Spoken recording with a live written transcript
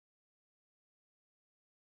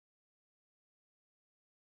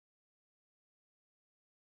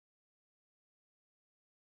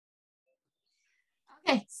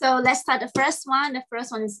Okay, so let's start the first one. The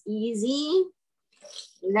first one is easy.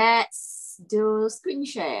 Let's do screen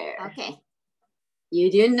share. Okay.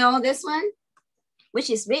 You do know this one? Which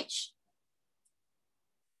is which?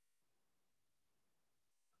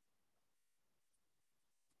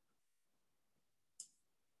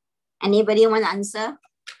 Anybody want to answer?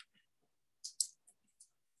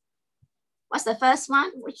 What's the first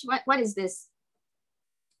one? What is this?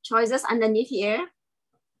 Choices underneath here.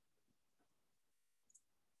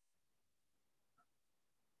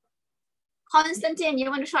 Constantine, you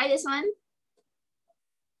want to try this one?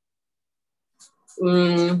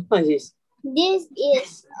 What is this? This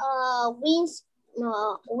is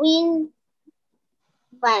wind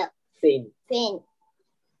vane.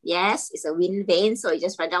 Yes, it's a wind vane. So you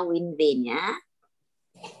just write down wind vane, yeah?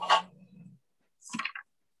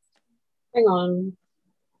 Hang on.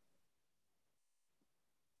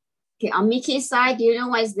 Okay, on Mickey's side, do you know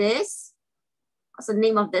what is this? What's the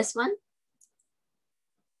name of this one?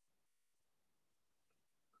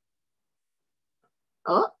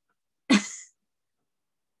 Oh.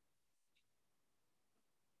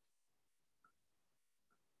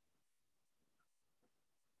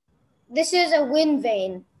 This is a wind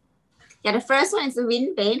vane. Yeah, the first one is the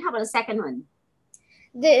wind vane. How about the second one?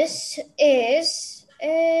 This is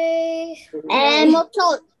a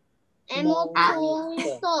motor.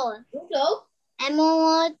 Anemometer.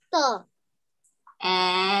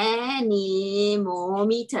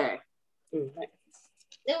 Anemometer.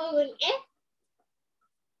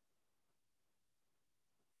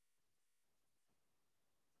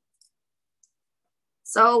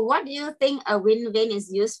 So what do you think a wind vane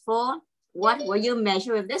is used for? What will you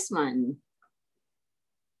measure with this one?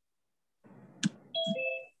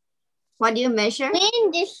 What do you measure?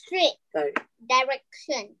 Wind district.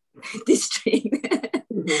 Direction. District.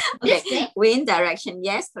 Okay, wind direction.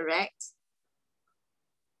 Yes, correct.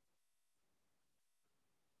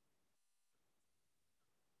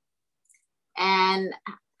 And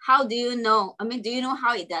how do you know? I mean, do you know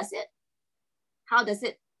how it does it? How does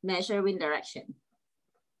it measure wind direction?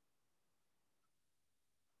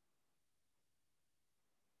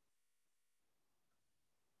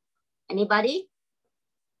 Anybody?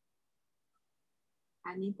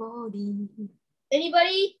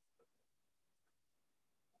 Anybody?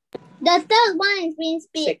 The third one is wind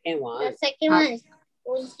speed. Second one. The second one is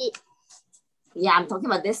wind speed. Yeah, I'm talking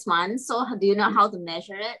about this one. So do you know how to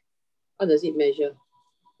measure it? How does it measure?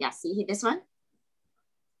 Yeah, see this one?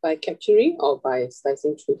 By capturing or by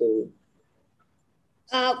slicing through the wind?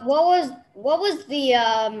 What was the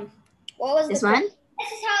this one?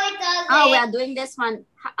 This is how it does Oh, it. we are doing this one.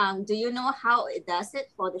 Do you know how it does it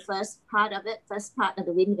for the first part of it? First part of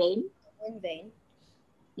the wind vane? Wind vane.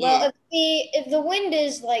 Yeah. Well, if the wind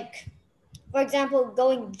is like, for example,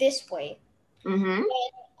 going this way, then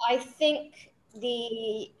I think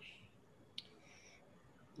the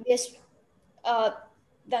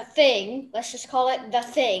thing, let's just call it the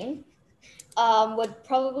thing, would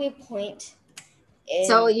probably point in.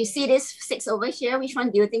 So you see this 6 over here. Which one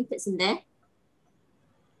do you think fits in there?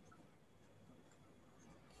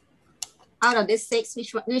 Out of this 6,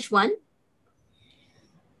 which one?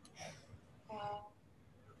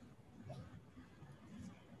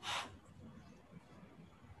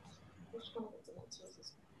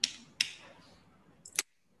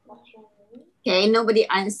 Okay, nobody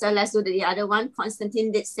answered. Let's do the other one.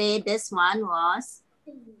 Constantine did say this one was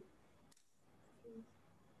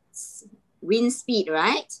wind speed,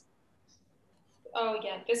 right? Oh,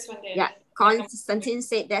 yeah, this one did. Yeah, Constantine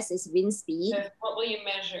said that is wind speed. What will you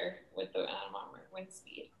measure with the anemometer? Wind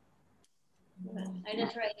speed. I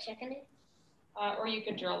just try checking it. Or you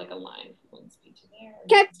could draw like a line from wind speed to there.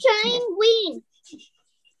 Capturing wind.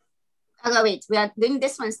 Okay, wait. We are doing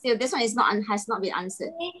this one still. This one is has not been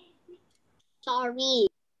answered. Sorry.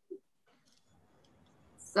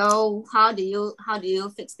 So how do you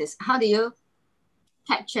fix this? How do you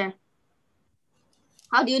capture?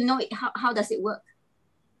 How do you know it? How does it work?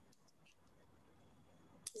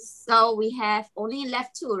 So we have only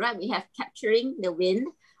left 2, right? We have capturing the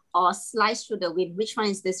wind or slice through the wind. Which one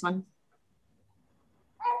is this one?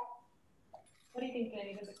 What do you think,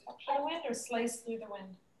 Danny? Does it capture the wind or slice through the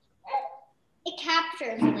wind? It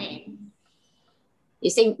captures wind. You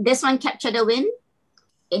think this one capture the wind?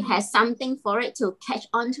 It has something for it to catch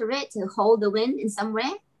onto it, to hold the wind in some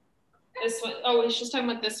way? This one, oh, she's talking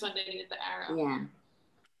about this one, Danny, with the arrow. Yeah.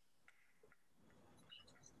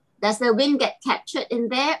 Does the wind get captured in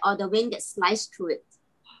there or the wind gets sliced through it?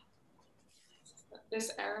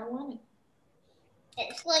 This arrow one?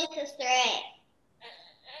 It slices through it.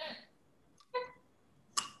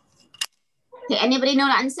 Okay, anybody know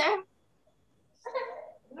the answer?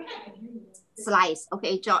 Slice.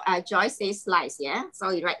 Okay, Joyce says slice, yeah? So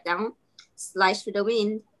you write down, slice through the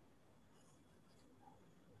wind.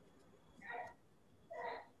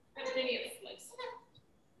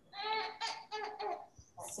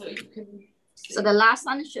 So you can. So the last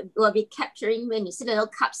one will be capturing wind. You see the little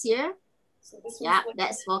cups here? So this yeah,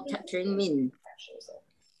 that's for capturing wind.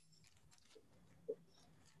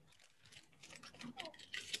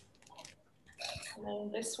 And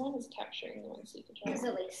then this one is capturing the one, so you can try.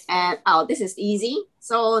 And oh, this is easy.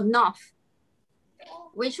 So north.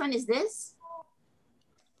 Which one is this?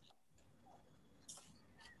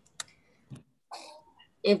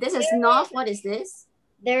 If this is north, what is this?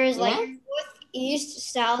 There is like north,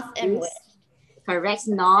 east, south, and west. Correct.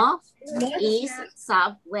 North, east,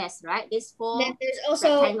 south, west, right? These four there's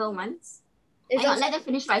also rectangle ones. Hang on, let them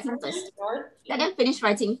finish writing first. Let them finish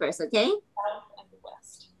writing first, okay? South and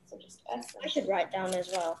west. So just S. I should write down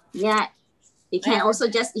as well. Yeah. You can also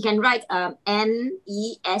just, you can write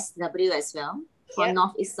NESW as well for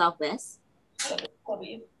north, east, south, west.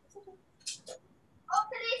 W. Oh,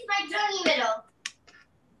 today's my journey middle.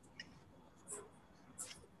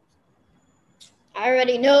 I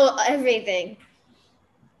already know everything.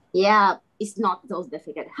 Yeah, it's not so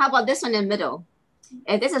difficult. How about this one in the middle?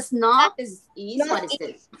 If this is north, this is east, north, what is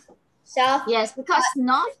this? South. Yes, because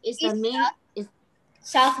north is the main. Is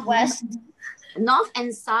southwest. North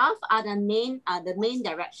and south are the main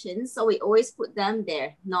directions, so we always put them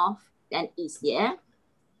there, north and east. Yeah.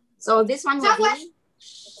 So this one will be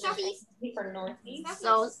Southeast. For northeast.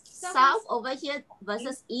 So south over here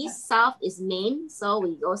versus east. South is main, so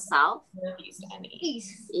we go south. Northeast and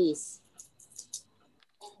east. East.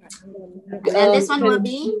 And this one will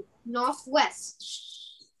be northwest.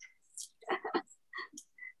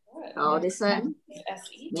 oh, this one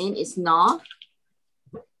SE. main is north,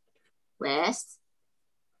 west,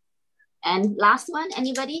 and last one.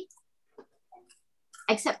 Anybody?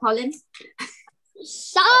 Except Colin.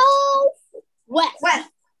 West.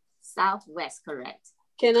 Southwest, correct.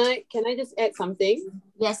 Can I just add something?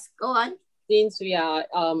 Yes, go on. Since we are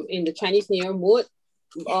in the Chinese New Year mood,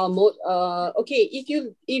 okay,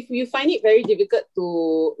 if you find it very difficult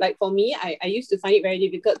to, like for me, I used to find it very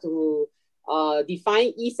difficult to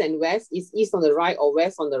define east and west. Is east on the right or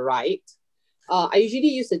west on the right? I usually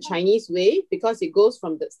use the Chinese way because it goes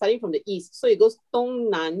starting from the east. So it goes Dong,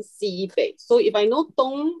 Nan, Si, Bei. So if I know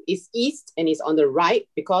Dong is east and is on the right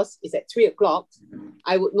because it's at 3 o'clock,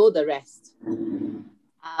 I would know the rest.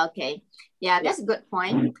 Okay. Yeah, that's a good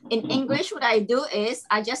point. In English, what I do is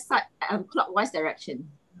I just start clockwise direction.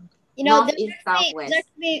 You know, north, east, southwest. There's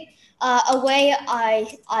actually a way I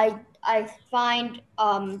find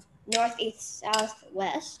northeast,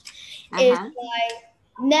 southwest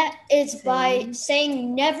is by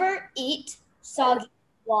saying never eat soggy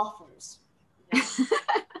waffles.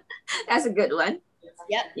 That's a good one.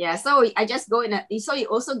 Yep. Yeah. So I just go in so you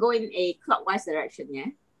also go in a clockwise direction,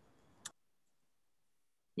 yeah.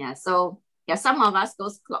 Yeah. So yeah, some of us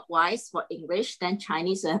goes clockwise for English, then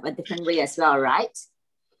Chinese will have a different way as well, right?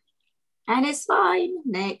 And it's fine.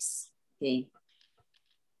 Next. Okay.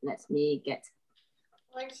 Let me get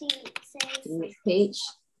the next page.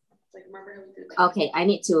 Like, remember how we did Okay, I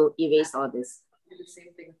need to erase all this. do the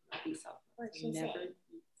same thing with east south. Never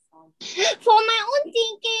eat salt. For my own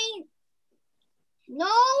thinking,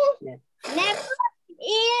 never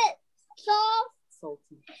eat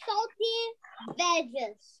salty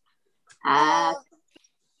veggies.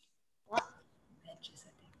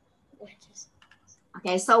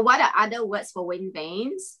 Okay, so what are other words for wind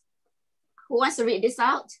vanes? Who wants to read this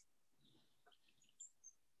out?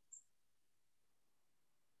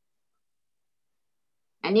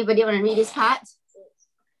 Anybody want to read this part?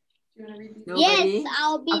 You want to read these? Nobody? Yes,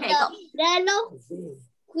 I'll be Okay, the yellow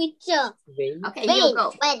creature. Okay, you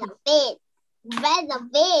go.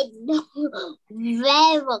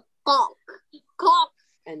 Cock.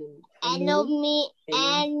 Anemometer.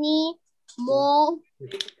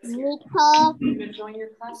 You enjoying your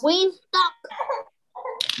class? Windstock.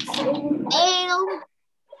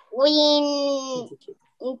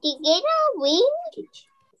 Indicator.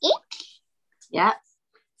 Yeah.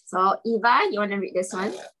 So Eva, you want to read this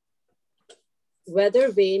one?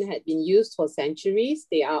 Weather vane had been used for centuries.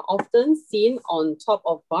 They are often seen on top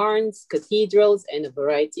of barns, cathedrals, and a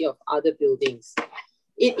variety of other buildings.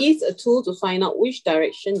 It is a tool to find out which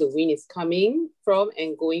direction the wind is coming from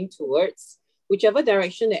and going towards. Whichever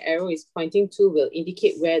direction the arrow is pointing to will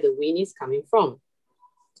indicate where the wind is coming from.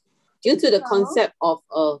 Due to the concept of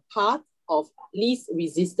a path of least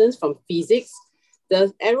resistance from physics,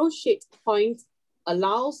 the arrow-shaped point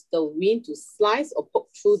allows the wind to slice or poke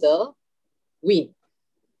through the wind.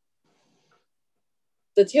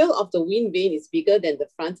 The tail of the wind vane is bigger than the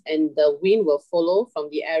front, and the wind will follow from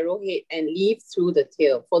the arrowhead and leave through the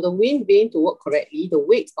tail. For the wind vane to work correctly, the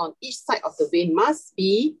weight on each side of the vane must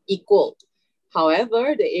be equal.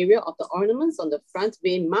 However, the area of the ornaments on the front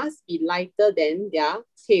vane must be lighter than their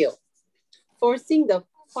tail, forcing the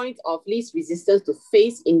point of least resistance to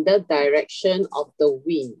face in the direction of the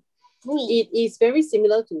wind. It is very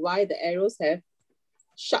similar to why the arrows have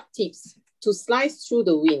sharp tips to slice through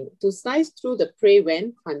the wind, to slice through the prey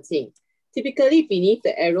when hunting. Typically beneath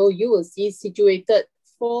the arrow, you will see situated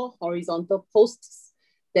 4 horizontal posts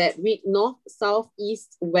that read north, south,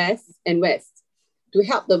 east, west, and west to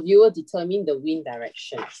help the viewer determine the wind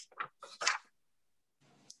direction.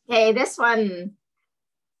 Okay, this one.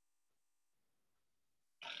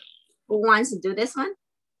 Who wants to do this one?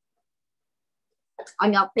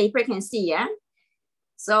 On your paper, you can see, yeah?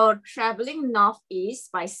 So traveling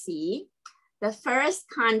northeast by sea, the first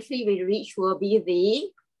country we reach will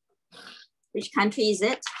be which country is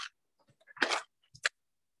it?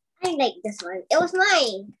 I like this one. It was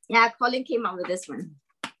mine. Yeah, Colin came up with this one.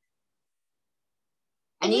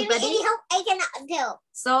 Anybody? If you need any help, I cannot tell.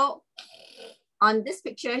 So on this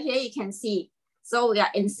picture here, you can see, so we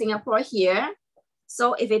are in Singapore here.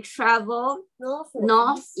 So if we travel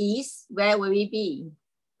northeast, where will we be?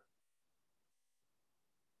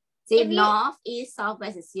 See, north, east,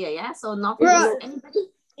 southwest is here, yeah? So northeast, anybody?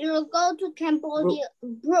 You will go to Cambodia,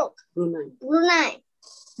 Brunei.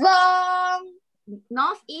 Wrong.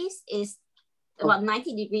 Northeast is about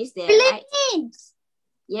 90 degrees there, Philippines.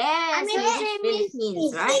 right? Yes,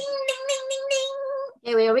 Philippines, right? Ding, ding, ding, ding, ding.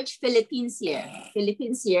 Okay, we'll reach Philippines here.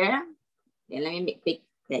 Philippines here. Okay, let me make big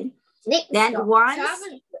thing. Then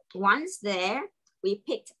once there, we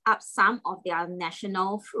picked up some of their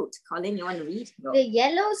national fruit. Colin, you want to read? Go. The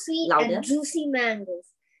yellow, sweet, and juicy mangoes.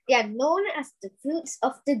 They are known as the fruits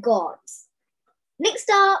of the gods. Next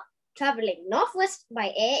stop, traveling northwest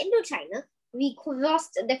by air into China, we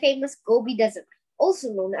crossed the famous Gobi Desert, also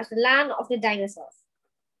known as the land of the dinosaurs.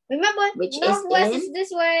 Remember, which northwest is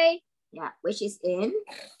this way. Yeah, which is in?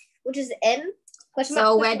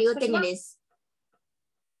 So where do you think it is?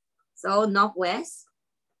 So northwest.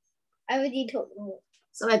 I already told you.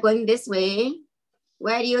 So we're going this way.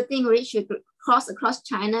 Where do you think we should cross across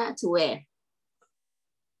China to where?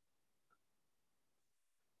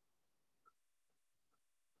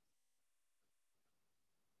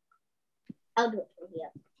 I'll do it from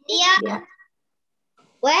here. Yeah.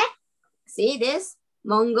 Where? See this?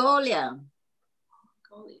 Mongolia.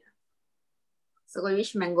 So we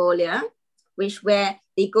reach Mongolia, where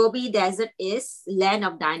the Gobi Desert is land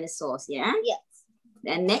of dinosaurs, yeah? Yes.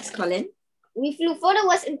 Then next, Colin. We flew further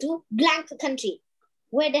west into blank country,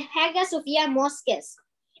 where the Hagia Sophia Mosque is.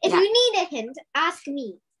 If you need a hint, ask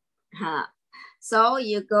me. So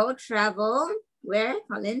you go travel, where,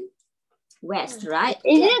 Colin? West, right?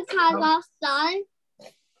 Is it Kazakhstan?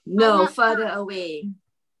 No, further away.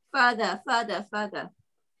 Further.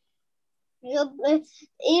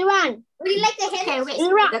 Iran. Would you like a hint? Okay, wait.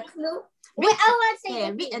 Iran. The clue. Wait, I want to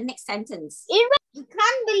say read the next sentence. Iran. You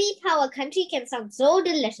can't believe how a country can sound so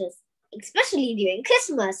delicious, especially during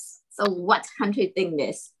Christmas. So what country think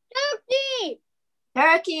this? Turkey.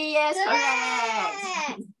 Turkey, yes,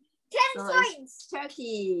 correct. 10 points.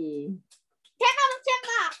 Turkey. 10 out of 10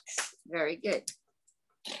 marks. Very good.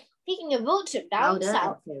 Taking a road trip down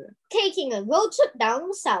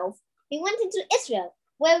south. We went into Israel,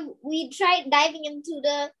 where we tried diving into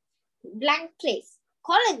the blank place.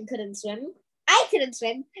 Colin couldn't swim. I couldn't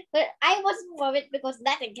swim, but I wasn't worried because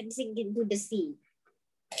nothing can sink into the sea.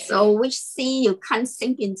 So which sea you can't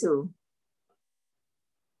sink into?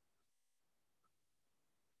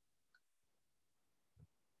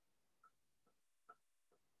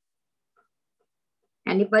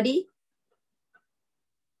 Anybody?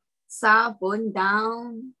 South, going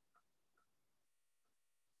down.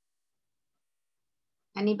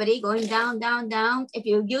 Anybody going down, down, down? If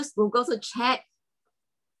you use Google to check,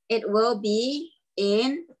 it will be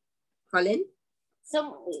in, Colin?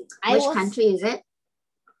 Which country is it?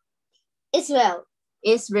 Israel.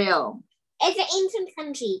 Israel. It's an ancient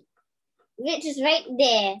country, which is right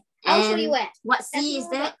there. I'll show you where. What sea is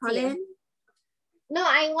that, Colin? No,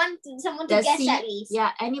 I want someone to guess at least.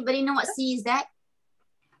 Yeah, anybody know what sea is that?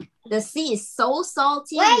 The sea is so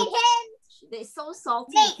salty. It's so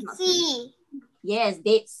salty. Dead Sea. Yes,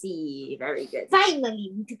 Dead Sea. Very good.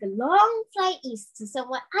 Finally, we took a long flight east to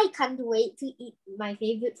somewhere I can't wait to eat my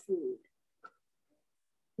favorite food.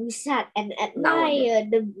 We sat and admired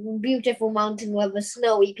the beautiful mountain with a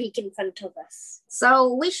snowy peak in front of us.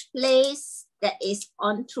 So which place that is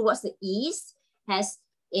on towards the east has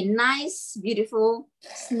a nice, beautiful,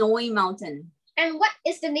 snowy mountain? And what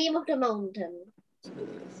is the name of the mountain?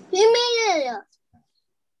 Himalaya.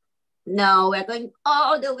 No, we're going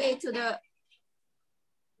all the way to the.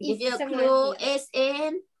 Give you a clue. It's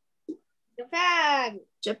in Japan.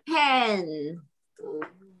 Japan.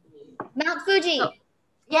 Mount Fuji. So,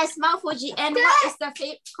 yes, Mount Fuji. And what is the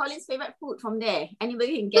Colin's favorite food from there?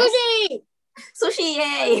 Anybody can guess? Sushi. Sushi,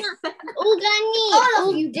 yay! Ugani. All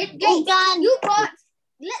of you did great. You got,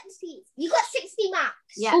 let's see, you got 60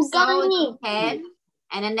 marks. Yeah, so Japan.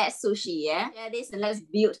 And then that's sushi, yeah? Yeah, this, and let's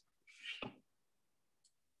build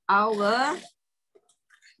our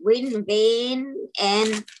WindVane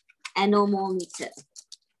and Anemometer.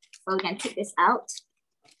 So we can take this out.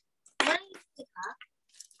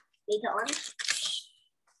 Later on.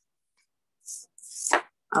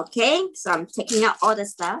 Okay, so I'm taking out all the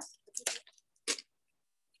stuff.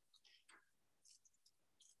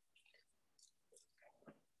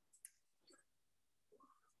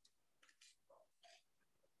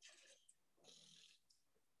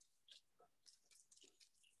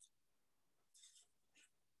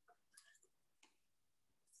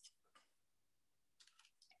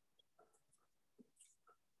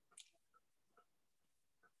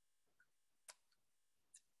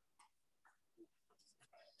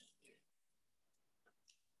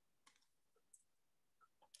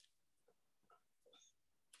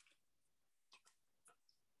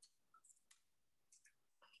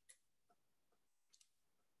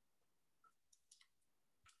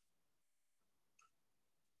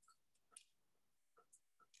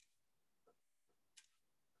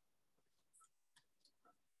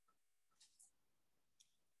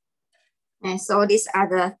 And so these are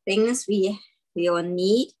the things we will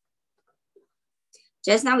need.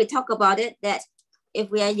 Just now we talked about it, that if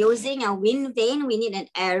we are using a WindVane, we need an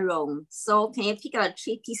arrow. So can you pick out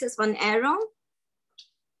 3 pieces for an arrow?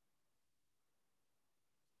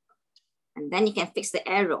 And then you can fix the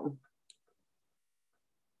arrow.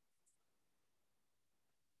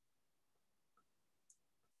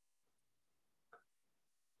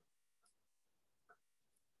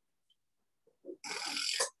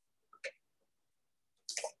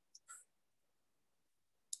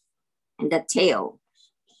 And the tail.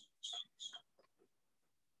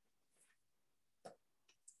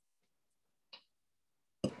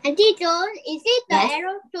 Auntie Joan, is it the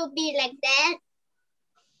arrow to be like that?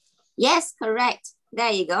 Yes, correct.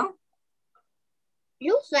 There you go.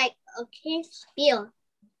 Looks like a cave spear.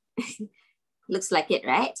 Looks like it,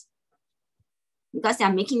 right? Because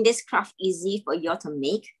I'm making this craft easy for you all to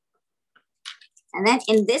make. And then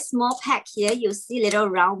in this small pack here, you see little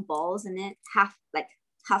round balls in it, half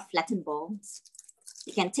flattened balls.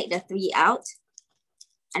 You can take the 3 out.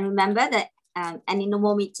 And remember that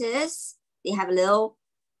anemometers, they have a little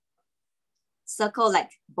circle like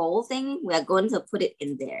bowl thing. We are going to put it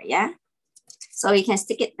in there, yeah? So you can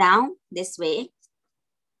stick it down this way.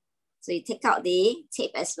 So you take out the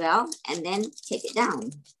tape as well and then tape it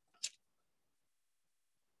down.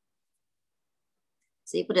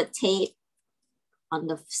 So you put a tape on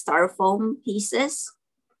the styrofoam pieces.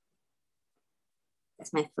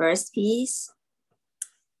 That's my first piece.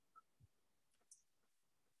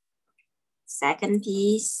 Second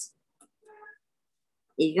piece.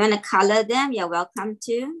 If you want to color them, you're welcome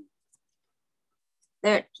to.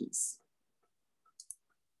 Third piece.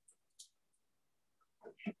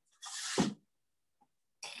 I'm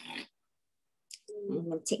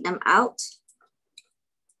going to take them out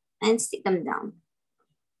and stick them down.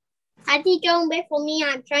 Auntie Joan, wait for me.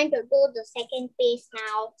 I'm trying to do the second piece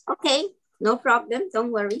now. Okay, no problem.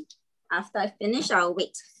 Don't worry. After I finish, I'll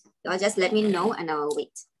wait. You'll just let me know and I'll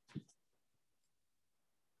wait.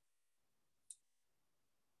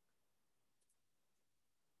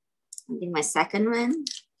 I'm doing my second one.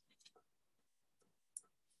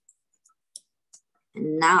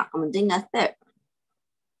 And now I'm doing a third.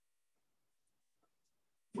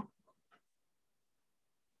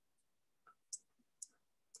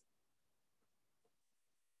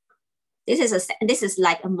 This is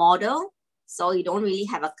like a model, so you don't really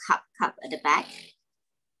have a cup at the back.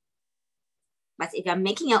 But if you're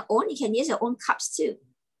making your own, you can use your own cups too.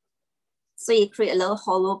 So you create a little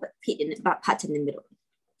hollow part in the middle.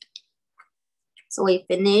 So we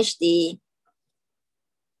finish the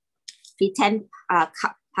pretend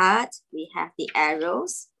cup part. We have the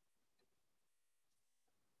arrows.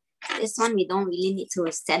 This one we don't really need to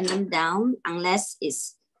sand them down unless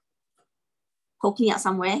it's poking out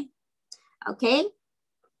somewhere. Okay,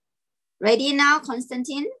 ready now,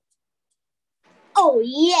 Constantine? Oh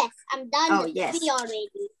yes, I'm done. Oh yes, already.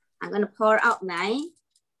 I'm gonna pour out my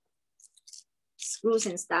screws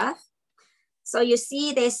and stuff. So you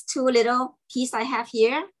see there's 2 little pieces I have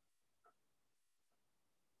here.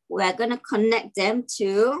 we're going to connect them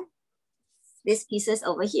to these pieces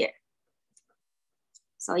over here.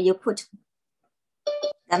 So you put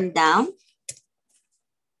them down.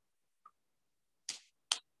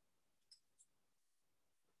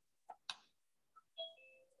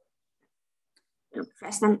 You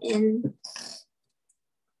press them in.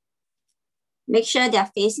 Make sure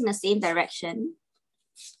they're facing the same direction.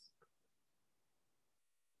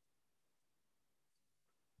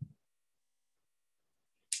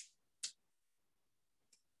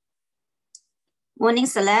 Morning,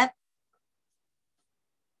 Celeb.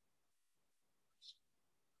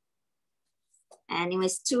 And it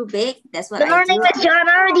was too big. That's what Good I morning, do. Miss John.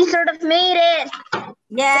 I already sort of made it.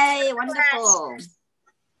 Yay, wonderful.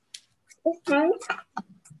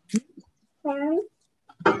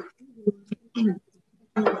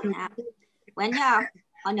 When you're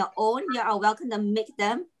on your own, you are welcome to make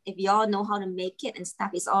them. If you all know how to make it and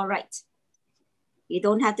stuff, it's all right. You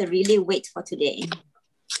don't have to really wait for today.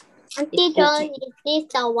 Auntie John, is this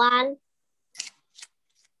the one?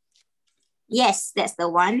 Yes, that's the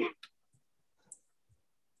one.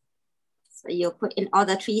 So you put in all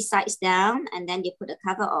the 3 sides down and then you put the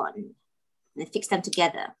cover on and fix them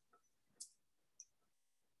together.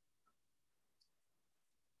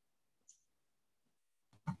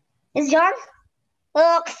 Miss John,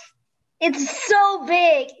 look, it's so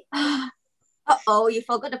big. Uh-oh, you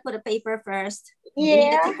forgot to put the paper first. Yeah. You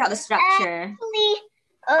need to take out the structure. Actually,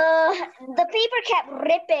 the paper kept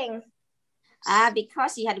ripping.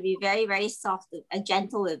 Because you had to be very, very soft and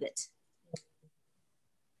gentle with it.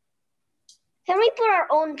 Can we put our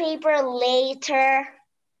own paper later?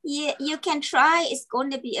 Yeah, you can try. It's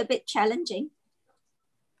going to be a bit challenging.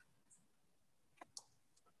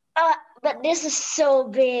 But this is so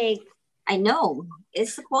big. I know.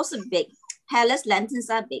 It's supposed to be big. Palace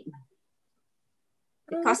lanterns are big.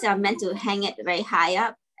 Because they are meant to hang it very high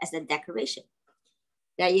up as a decoration.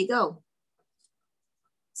 There you go.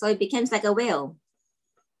 So it becomes like a whale.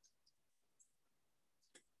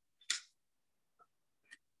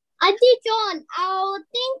 Auntie John, our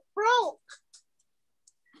thing broke.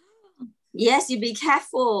 Yes, you be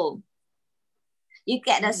careful. You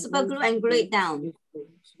get the super glue and glue it down.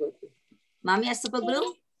 Mommy has super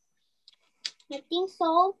glue? I think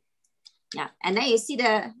so. Yeah, and then you see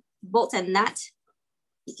the bolts and nut.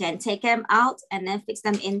 You can take them out and then fix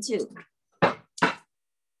them in too.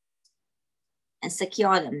 And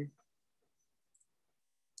secure them.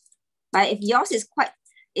 But if yours is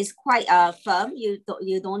quite firm, you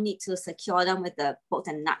don't need to secure them with the bolt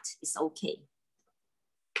and nut. It's okay.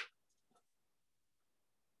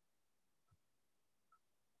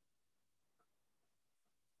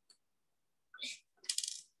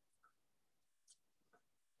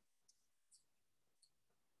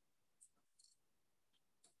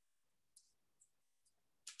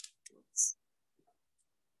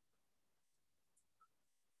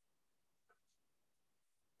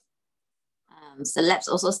 Celebs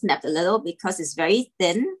also snapped a little because it's very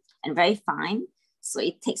thin and very fine. So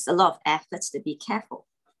it takes a lot of effort to be careful.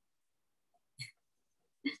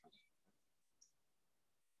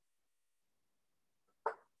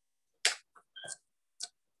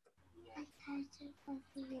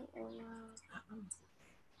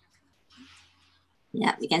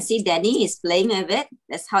 Yeah, you can see Danny is playing with it.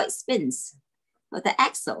 That's how it spins with the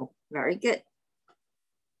axle. Very good.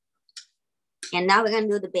 And now we're going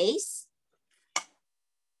to do the base.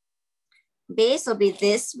 Base will be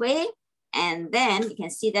this way. And then you can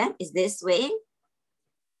see them is this way.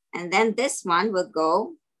 And then this one will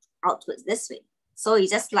go outwards this way. So you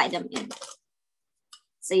just slide them in.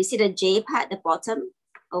 So you see the J part, the bottom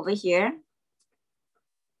over here.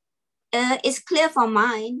 It's clear for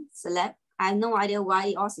mine, Celeb. I have no idea why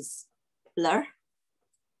yours is blur.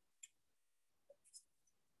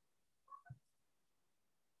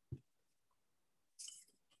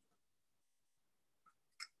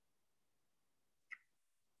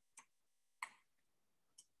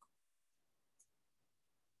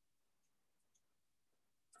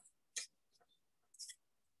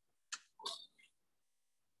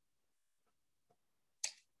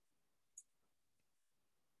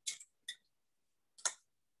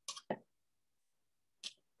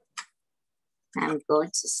 I'm going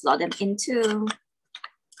to slot them into.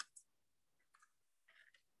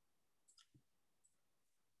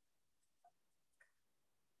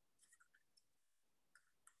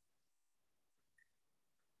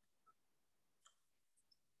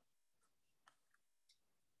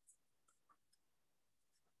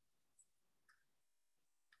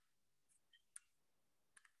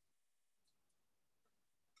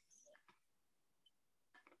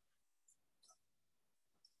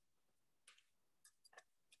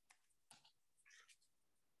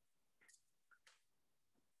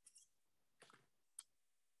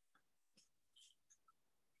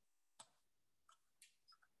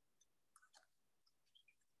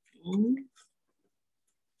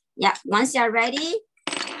 Yeah, once you're ready,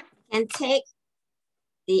 you can take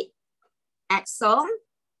the axle,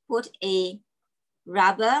 put a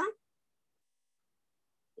rubber,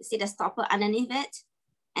 you see the stopper underneath it,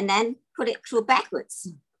 and then put it through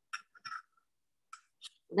backwards,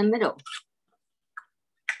 the middle,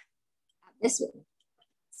 this way,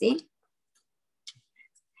 see?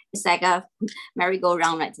 It's like a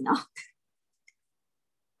merry-go-round right now.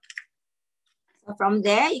 So from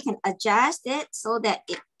there, you can adjust it so that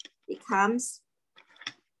it becomes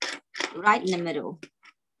right in the middle.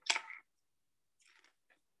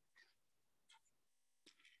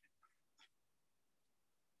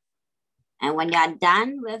 And when you're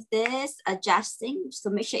done with this adjusting, so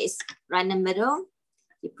make sure it's right in the middle,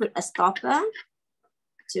 you put a stopper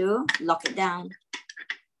to lock it down.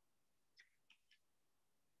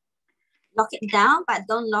 Lock it down, but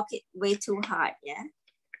don't lock it way too hard, yeah?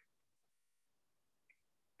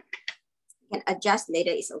 You can adjust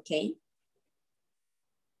later, it's okay.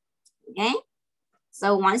 Okay,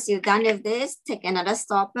 so once you're done with this, take another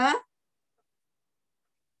stopper,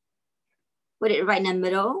 put it right in the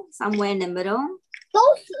middle, somewhere in the middle.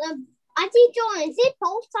 Those, Auntie John, is it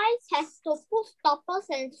both sides has to put stoppers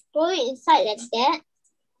and screw it inside like that?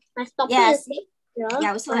 My stopper Yes. is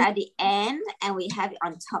Yeah, so at the end, and we have it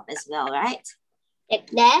on top as well, right? like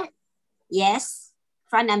that? Yes,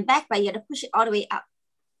 front and back, but you have to push it all the way up.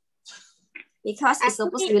 Because it's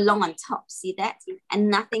supposed to be long on top, see that? And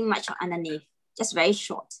nothing much underneath, just very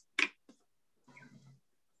short.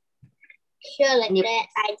 Sure, like that,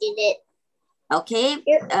 I did it. Okay,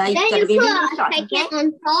 Then gotta you be put really a short, second okay?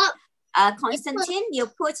 on top. Constantine, you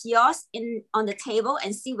put yours on the table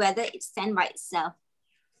and see whether it stands by itself.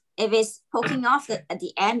 If it's poking off at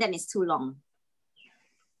the end, then it's too long.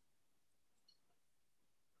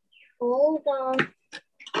 Hold on.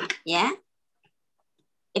 Yeah?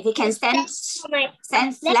 If you can stand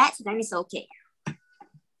flat, then it's okay.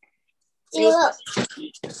 So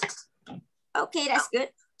okay, that's good.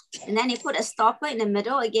 And then you put a stopper in the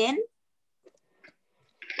middle again.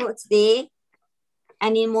 Put the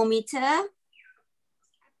anemometer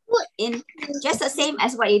in just the same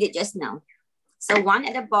as what you did just now. So one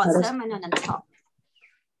at the bottom and on the top.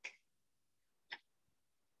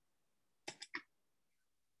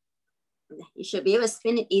 You should be able to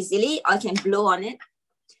spin it easily, or you can blow on it.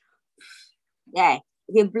 Yeah,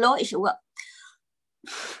 if you blow, it should work.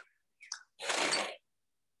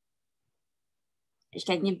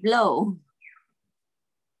 Can you blow?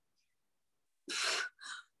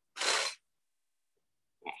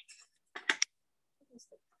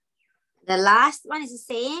 The last one is the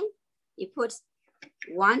same. You put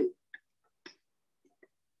one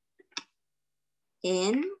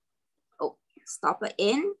in, stopper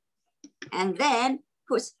in, and then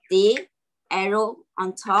put the arrow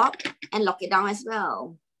on top and lock it down as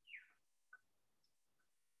well.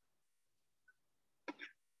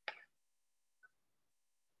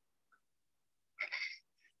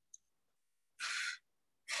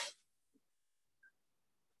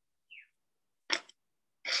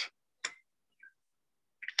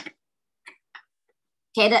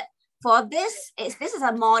 Okay, for this is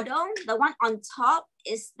a model. The one on top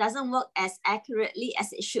doesn't work as accurately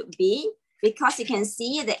as it should be, because you can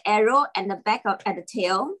see the arrow and the back at the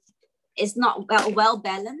tail is not well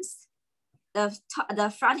balanced.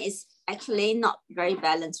 The front is actually not very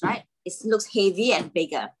balanced, right? It looks heavy and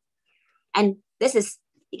bigger. And this is,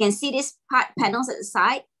 you can see this panels at the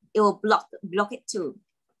side, it will block it too.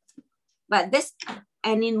 But this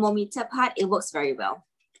anemometer part, it works very well.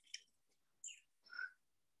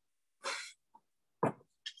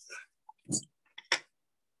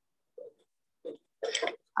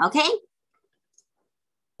 Okay.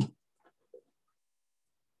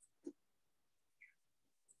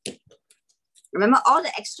 Remember, all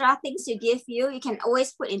the extra things you can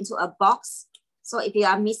always put into a box. So if you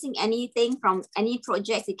are missing anything from any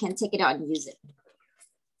project, you can take it out and use it.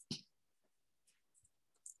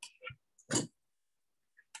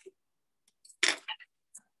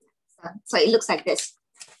 So it looks like this.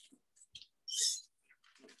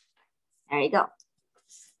 There you go.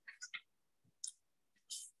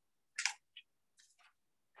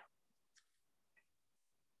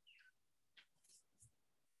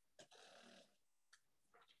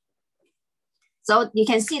 So you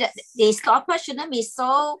can see that the stopper shouldn't be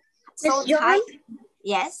so tight.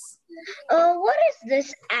 Yes. What is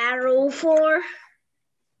this arrow for?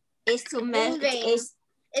 It's to measure.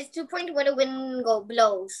 It's to point where the wind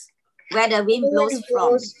blows. Where the wind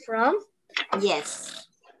blows from. Yes.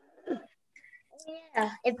 Yeah,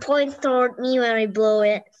 it points toward me when I blow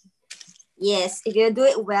it. Yes, if you do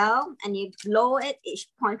it well and you blow it, it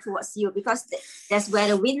should point towards you because that's where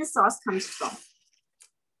the wind source comes from.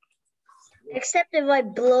 Except if I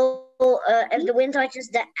blow, if the wind touches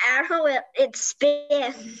the arrow, it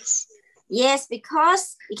spins. Yes,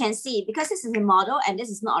 because you can see, because this is a model and this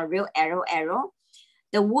is not a real arrow.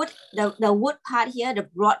 The wood part here, the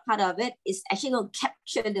broad part of it is actually going to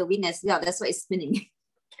capture the wind as well. That's why it's spinning.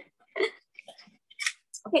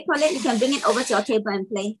 Okay, Colin, you can bring it over to your table and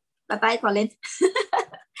play. Bye-bye, Colin.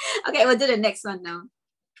 Okay, we'll do the next one now.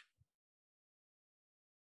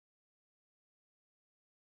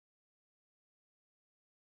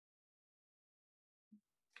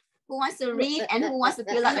 Who wants to read and who wants to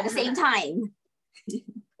fill up at the same time?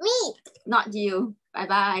 Me. Not you.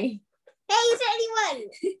 Bye-bye. Hey, is there anyone?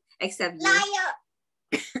 Except you. Liar.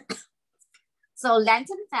 So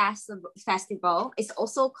Lantern Festival is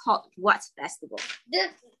also called what festival?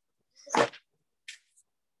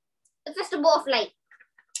 The festival of light.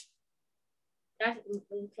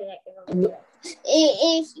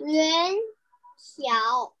 It is Yuan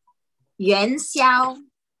Xiao. Yuan Xiao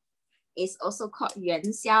is also called Yuan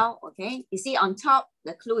Xiao. Okay, you see on top,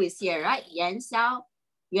 the clue is here, right? Yuan Xiao,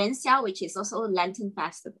 which is also Lantern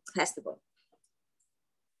Festival.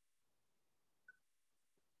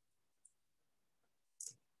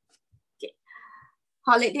 Okay.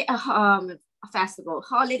 Holiday festival.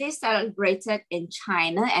 Holidays celebrated in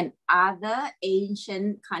China and other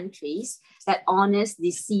ancient countries that honors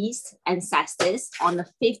deceased ancestors on the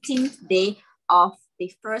 15th day of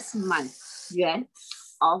the first month, Yuan,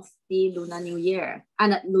 of the Lunar New Year,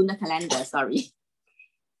 lunar calendar, sorry.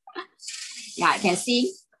 Yeah, you can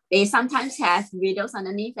see they sometimes have videos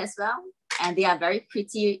underneath as well, and they are very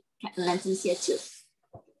pretty lanterns here too.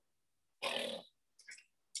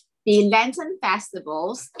 The lantern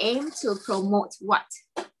festivals aim to promote what?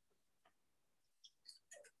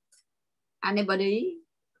 Anybody?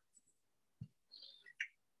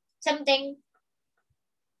 Something.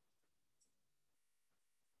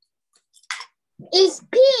 It's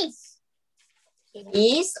peace.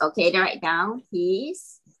 Peace. Okay, write down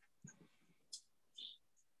peace.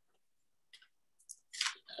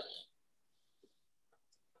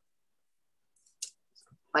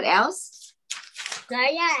 What else?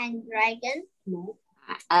 Fire and dragon. No.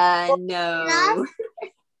 Forgiveness.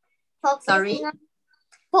 Sorry.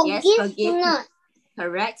 Forgiveness. Yes, forgiveness.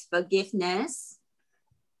 Correct. Forgiveness.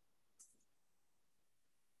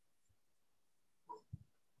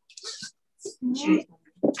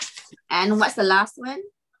 And what's the last one?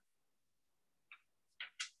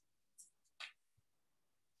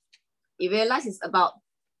 You realize it's about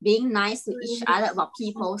being nice to each other, about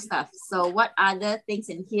people stuff. So what other things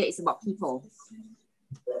in here is about people?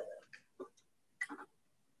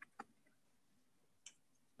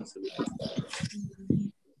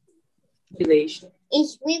 Relation.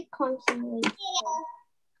 It's with conciliation.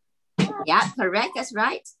 Yeah, correct. That's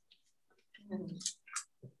right.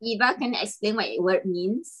 Eva, can you explain what the word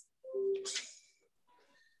means?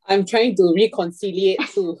 I'm trying to reconciliate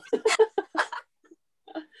too.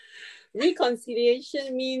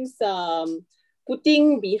 Reconciliation means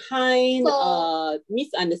putting behind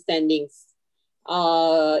misunderstandings.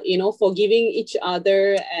 Forgiving each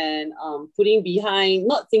other and putting behind,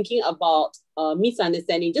 not thinking about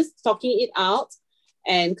misunderstanding, just talking it out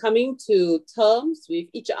and coming to terms with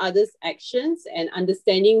each other's actions and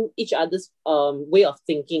understanding each other's way of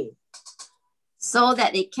thinking. So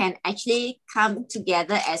that they can actually come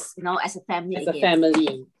together as as a family. As a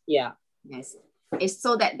family, yeah. Yes. It's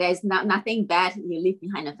so that there's nothing bad you leave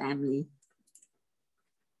behind a family.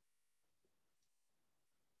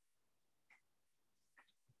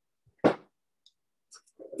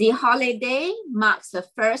 The holiday marks the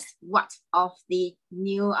first what of the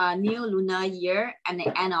new lunar year and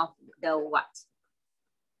the end of the what?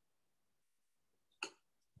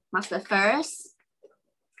 Marks the first.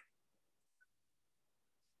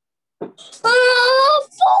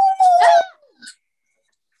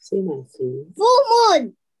 Full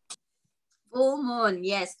moon. Full moon,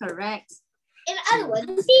 yes, correct. In other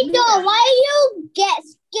words, Tito, why you get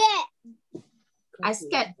scared? I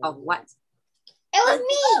scared of what? It was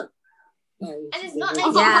me. And it's not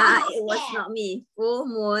nice. Yeah, it was not me. Full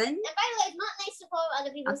moon. And by the way, it's not nice to call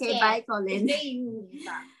other people Okay, scared. bye, Colin. It's very rude.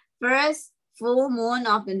 First full moon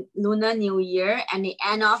of the Lunar New Year and the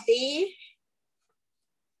end of the...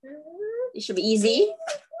 It should be easy.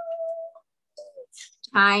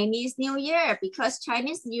 Chinese New Year, because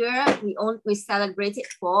Chinese New Year, we celebrate it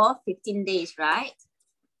for 15 days, right?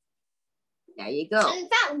 There you go. And in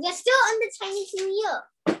fact, we're still in the Chinese New Year.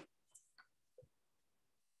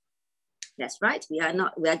 That's right. We are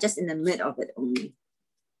not. We are just in the middle of it only.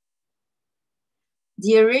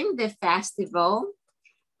 During the festival,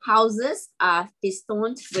 houses are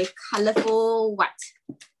festooned with colorful what?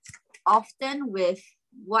 Often with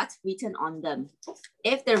what written on them?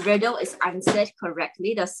 If the riddle is answered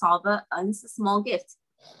correctly, the solver earns a small gift.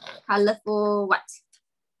 Colorful what?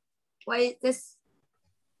 What is this?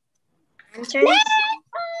 Lanterns.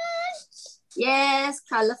 Yes,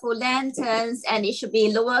 colorful lanterns, and it should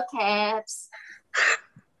be lower caps.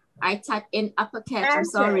 I typed in upper caps, I'm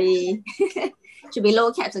sorry. Should be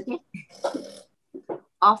lower caps, okay?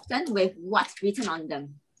 Often with what written on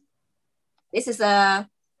them? This is a,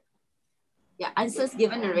 yeah, answers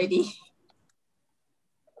given already.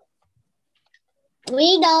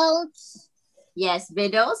 Riddles. Yes,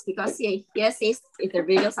 riddles, because here says if the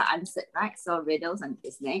riddles are answered, right? So riddles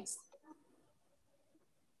is next.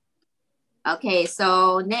 Okay,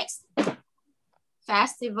 so next.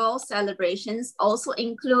 Festival celebrations also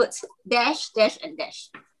include dash, dash, and dash.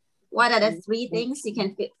 What are the three things you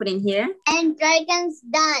can put in here? And dragons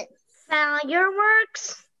dance.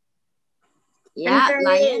 Fireworks. Yeah, And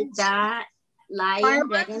lion, parades. lion,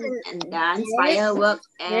 dragon, and dance, fireworks,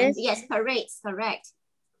 and yes, parades, correct.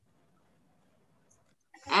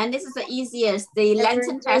 And this is the easiest. The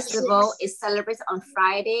Lantern Festival is celebrated on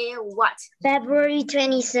Friday, what? February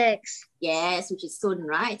 26th. Yes, which is soon,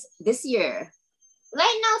 right? This year.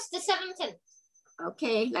 Right now it's the 17th.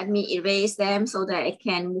 Okay, let me erase them so that I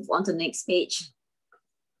can move on to the next page.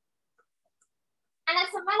 And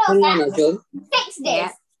as a matter of fact, 6 days.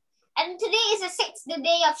 Yeah. And today is the 6th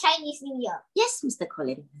day of Chinese New Year. Yes, Mr.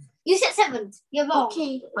 Colin. You said 7th. You're wrong.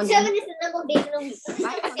 Okay. 7 is the number of days in a week.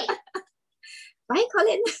 Bye,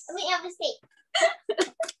 Colin. We have a mistake.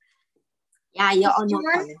 Yeah, you're on your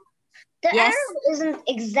Colin. The Yes. arrow isn't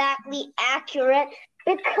exactly accurate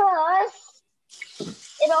because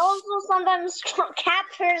it also sometimes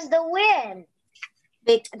captures the wind.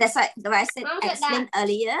 That's what I said. I explained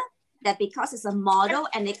earlier that because it's a model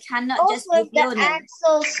and they cannot Also, just give if the you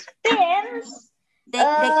axle spins,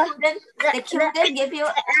 they couldn't give you.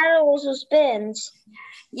 the arrow also spins.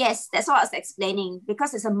 Yes, that's what I was explaining.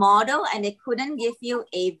 Because it's a model and they couldn't give you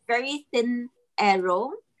a very thin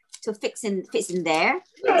arrow to fits in there.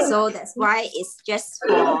 So that's why it's just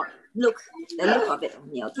for the look of it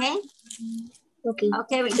only, okay?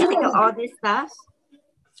 Okay, we can take out all this stuff.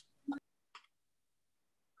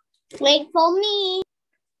 Wait for me.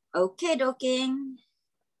 Okay, doking.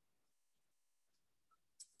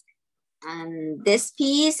 And this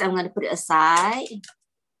piece, I'm going to put it aside.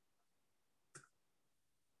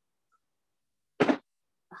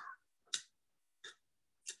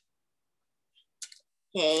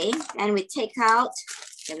 Okay, and we take out,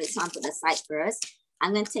 let me turn to the side first.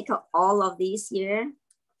 I'm going to take out all of these here.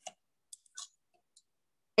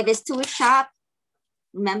 If it's too sharp,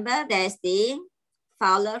 remember there's the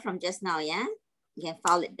fouler from just now, yeah? You can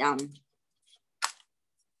foul it down.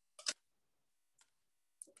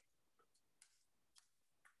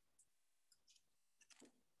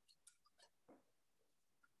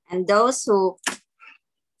 And those who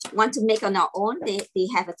want to make on our own, they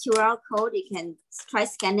have a QR code. You can try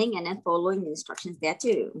scanning and then following the instructions there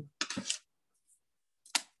too.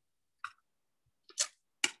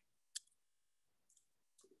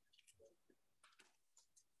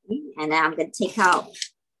 And then I'm going to take out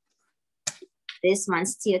this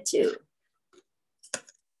one's tier 2.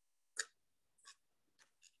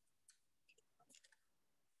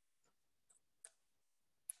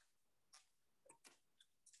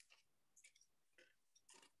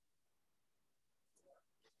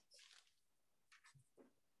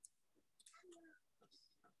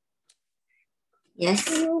 Yes.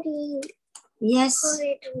 Yes.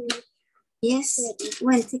 Yes.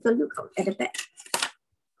 Well, take a look at the back.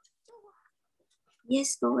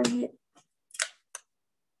 Yes, go ahead.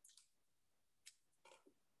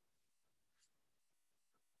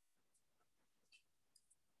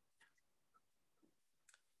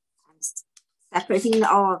 I'm separating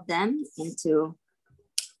all of them into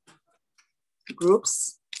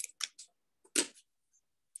groups.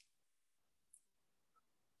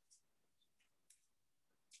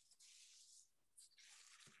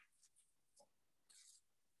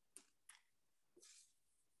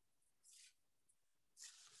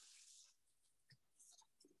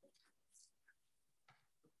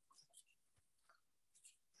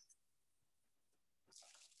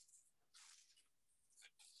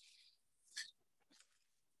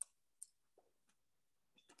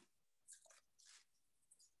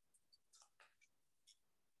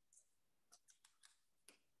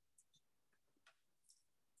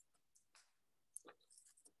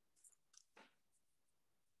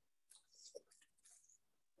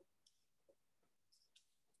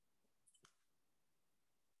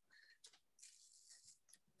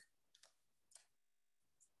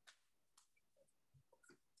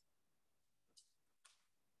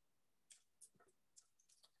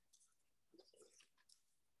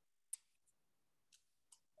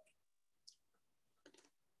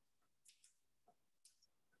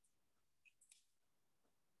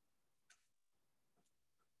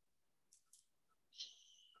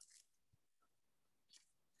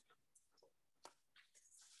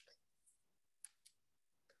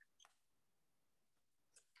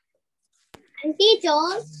 Auntie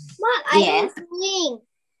John, what are Yes. you doing?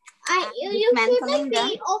 You Dismantling shouldn't them.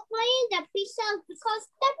 be opening the pieces because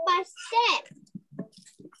step by step.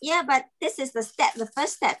 Yeah, but this is the step. The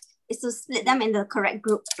first step is to split them in the correct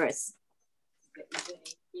group first.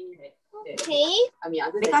 Okay.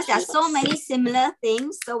 Because there are so many similar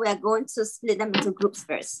things, so we are going to split them into groups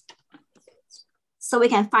first. So we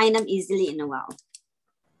can find them easily in a while.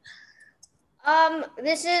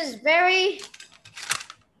 This is very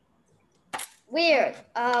weird.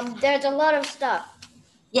 There's a lot of stuff.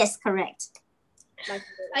 Yes, correct.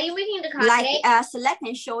 Are you making the card Like cake? Celeste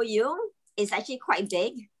can show you, it's actually quite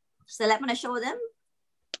big. Celeste, want to show them?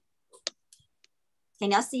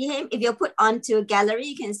 Can y'all see him? If you put onto gallery,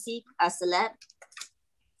 you can see Celeste.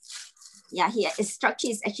 Yeah, here his structure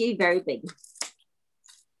is actually very big.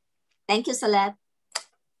 Thank you, Celeste.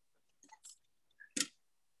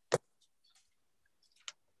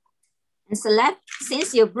 And Celeste,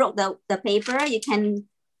 since you broke the paper, you can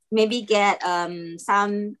maybe get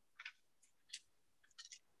some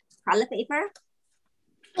color paper.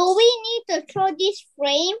 Do we need to throw this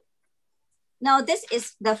frame? No, this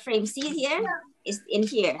is the frame. See it here? It's in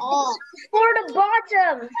here. Oh, For the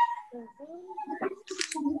bottom.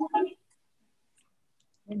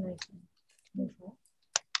 Let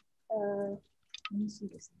me see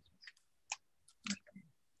this.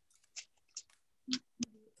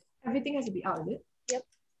 Everything has to be out, is it?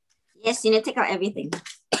 Yes, you need to take out everything.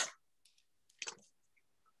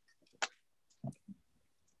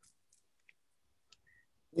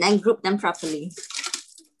 Then group them properly.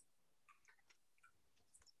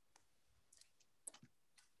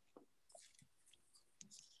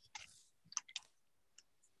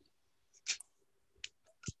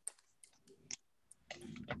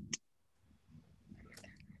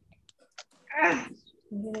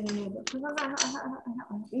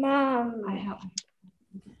 Mom. I help.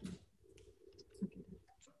 Okay.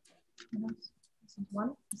 This is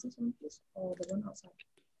one. Is this one, please, or the one outside?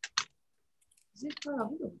 Is it far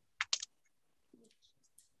away?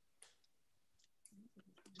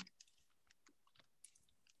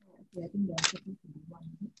 Okay, I think they are supposed to be one.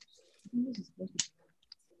 I think this is supposed to be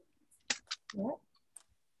one. What?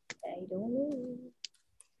 I don't know.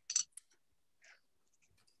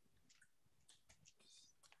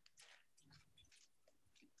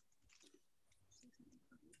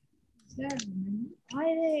 Why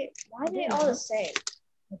are they all the same?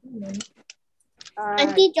 I don't know.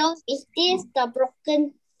 Auntie John, is this the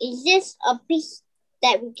broken? Is this a piece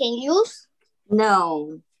that we can use?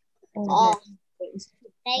 No. Oh,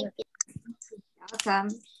 thank you. Welcome.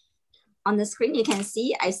 On the screen, you can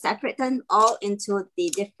see I separate them all into the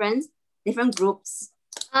different groups.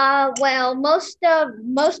 Well, most of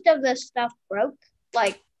the stuff broke,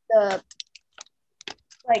 like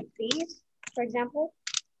these, for example,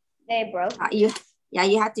 they broke. You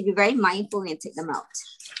have to be very mindful and take them out.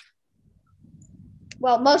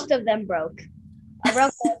 Well, most of them broke. I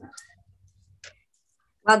broke them.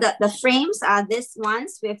 Well, the frames are these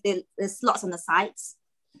ones with the slots on the sides.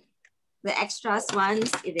 The extras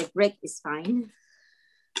ones, if they break, is fine.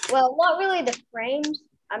 Well, not really the frames.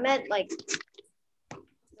 I meant like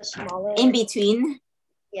the smaller. In between.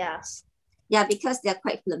 Yes. Yeah, because they're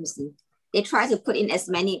quite flimsy. They try to put in as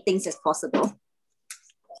many things as possible.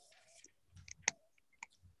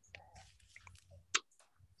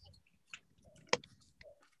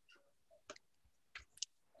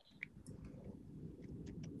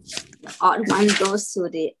 The odd one goes to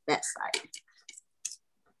that side.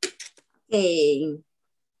 Okay,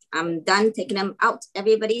 I'm done taking them out.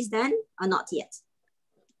 Everybody's done or not yet?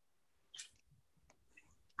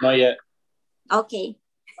 Not yet. Okay.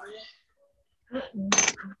 I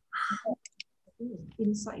think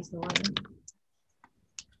inside is the one.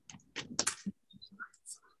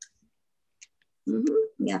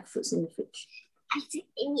 Yeah, fruits in the fridge.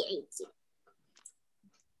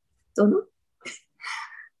 Don't know.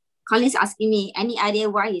 Colin's asking me, any idea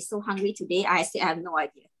why he's so hungry today? I say I have no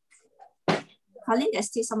idea. Colin, there's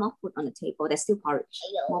still some more food on the table. There's still porridge.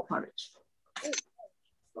 More porridge.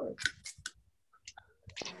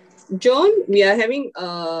 John, we are having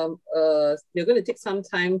we're going to take some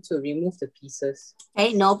time to remove the pieces.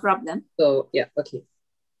 Okay, no problem. So yeah, okay.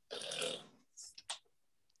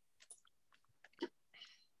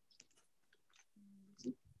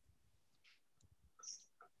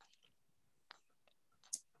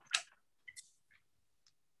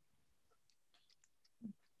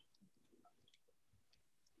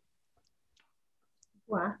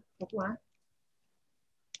 What?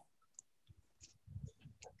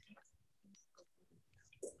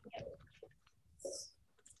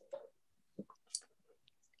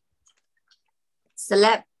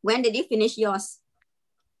 Celeb, When did you finish yours?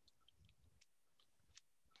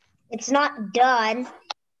 It's not done.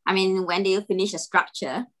 I mean, when did you finish the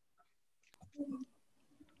structure?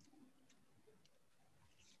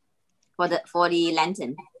 For the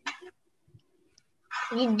lantern.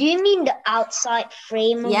 Do you mean the outside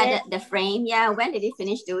frame of Yeah, it? the frame. Yeah, when did you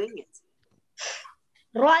finish doing it?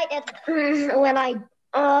 Right at when I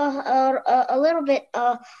a little bit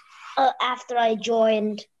after I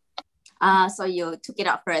joined. So you took it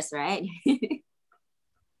out first, right?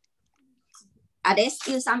 Are there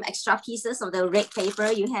still some extra pieces of the red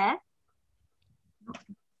paper you have?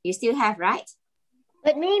 You still have, right?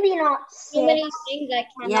 But maybe not Too many 6. things I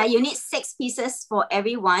cannot. Yeah, you need 6 pieces for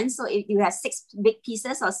everyone. So if you have 6 big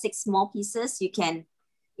pieces or 6 small pieces, you can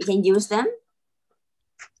use them.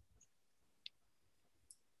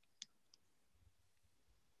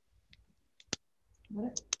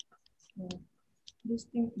 What? This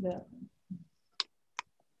thing, the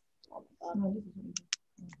no, this is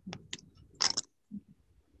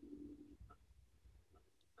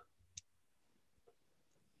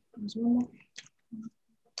there's one more.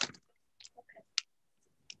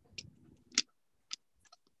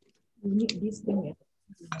 We need this thing.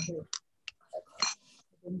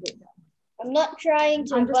 I'm not trying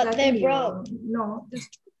to, I'm just but they letting you broke. know. No,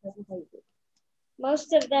 just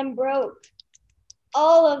Most of them broke.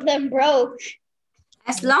 All of them broke.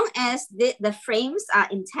 As long as the frames are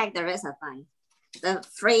intact, the rest are fine. The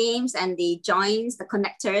frames and the joints, the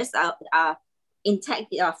connectors are intact,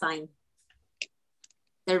 they are fine.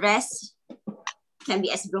 The rest can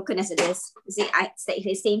be as broken as it is. You see, I say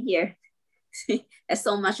the same here. There's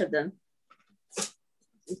so much of them.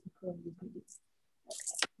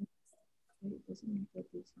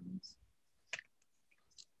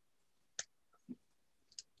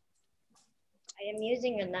 I am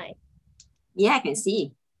using a knife. Yeah, I can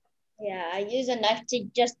see. Yeah, I use a knife to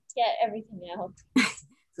just get everything out.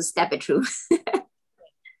 To step it through.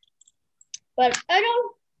 But I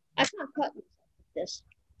can't cut this.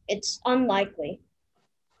 It's unlikely.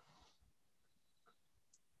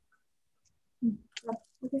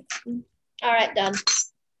 Okay. All right, done.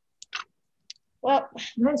 Well,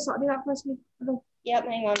 Let's sort it out first. Okay. yep,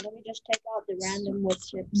 hang on. Let me just take out the random wood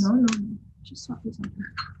chips. No. Just sort this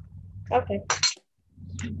out. Okay.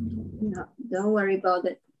 No, don't worry about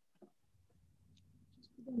it.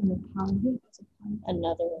 In the pile here.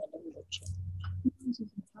 Another random wood chip. This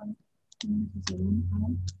is a pile. This is a one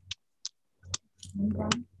pile. One pile.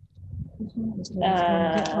 This one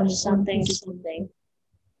is Something.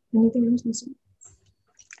 Anything else missing?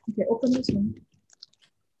 Okay, open this one.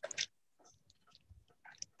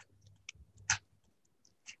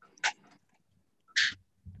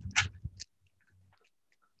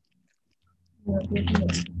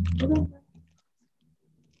 Okay.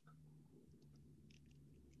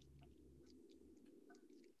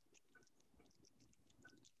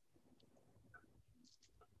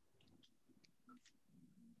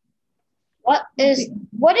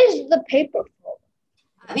 What is the paper for?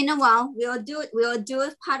 In a while, we'll do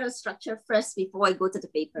part of structure first before I go to the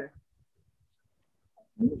paper.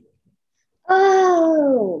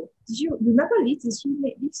 Oh Did you remember Liz? Did she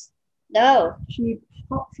make this? no. She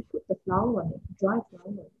put the flower on it, dry flower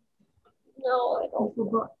on it. No, I I don't.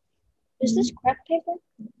 forgot. Is this craft paper?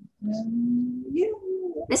 Yeah.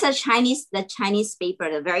 This is the Chinese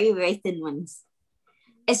paper, the very, very thin ones.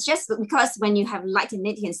 It's just because when you have light in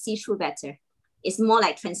it, you can see through better. It's more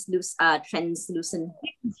like translucent. Oh,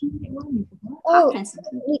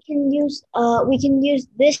 Translucent. we can use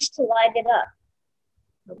this to light it up.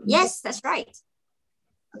 Yes, that's right.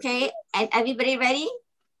 Okay, and everybody ready?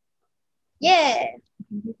 Yeah.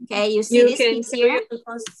 Okay, you see You this can piece carry here? on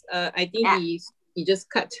because I think Yeah. he just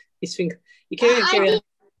cut his finger. You carry on.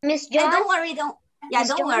 Miss Yeah, John? don't worry, don't Miss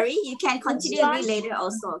John? worry. You can continue John? a bit later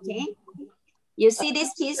also, okay? You see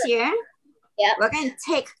this piece here? Yeah. We're going to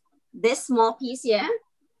take this small piece here.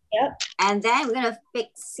 Yep. And then we're going to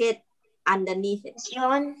fix it underneath it. Miss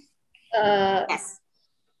John? Yes,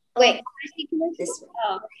 Wait. this way.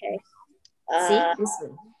 Oh, okay. See, this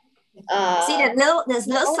way. See this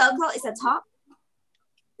little circle is the top?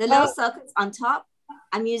 The little circle is on top.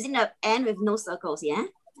 I'm using the end with no circles, yeah?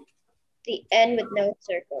 The end with no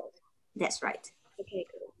circles. That's right. Okay,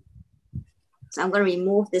 cool. So I'm going to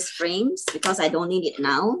remove these frames because I don't need it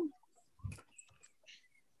now.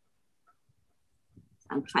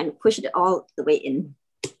 I'm trying to push it all the way in.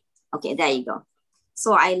 Okay, there you go.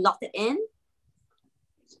 So I locked it in.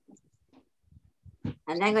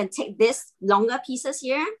 And then I'm going to take this longer pieces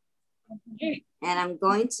here. And I'm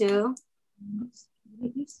going to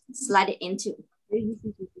slide it into.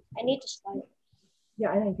 I need to slide it.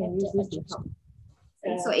 Yeah, I can use this to help.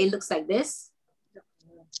 Okay, so it looks like this.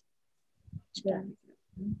 Yeah.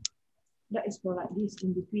 That is for like this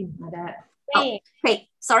in between. That. Oh, wait,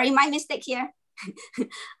 sorry, my mistake here.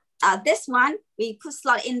 This one, we put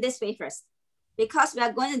slot in this way first because we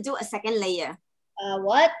are going to do a second layer.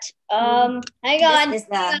 What? Hang on. This is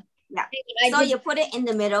the, yeah. So you put it in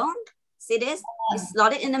the middle. See this? You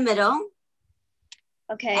slot it in the middle.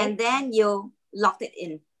 Okay. And then you lock it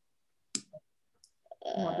in.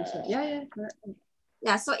 Yeah, correct.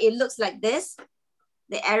 Yeah, so it looks like this.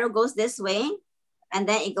 The arrow goes this way, and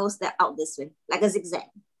then it goes out this way, like a zigzag.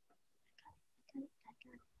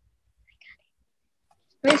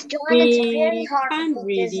 Miss John, it's very hard to put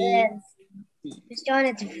this in. Miss John,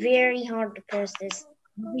 it's very hard to press this.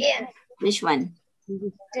 Yeah. Which one?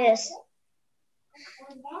 This.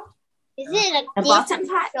 Is it like the this, bottom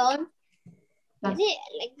part? John? Is it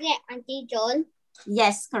like that, Auntie John?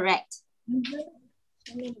 Yes, correct.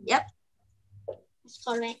 Yep. That's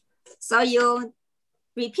correct. So you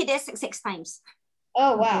repeat it six times.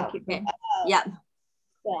 Oh wow. Okay. Yep.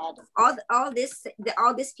 God. All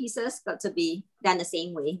these pieces got to be done the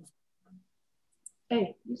same way.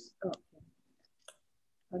 Hey, this. Oh,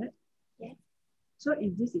 got it. Yeah. So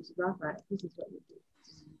if this is rough, right? This is what you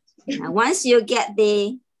do. Now, once you get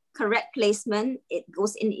the correct placement, it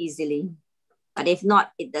goes in easily. But if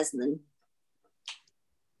not, it doesn't.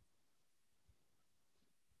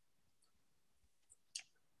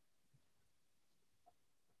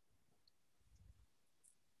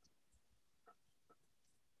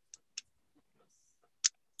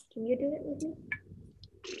 Can you do it with me?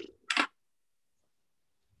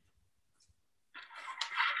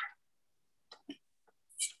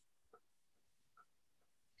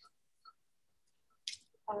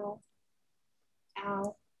 Ow.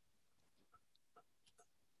 Ow.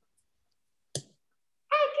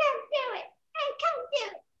 I can't do it. I can't do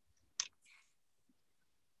it.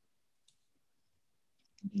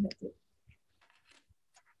 I think that's it.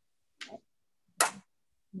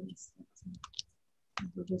 Yes, that's it.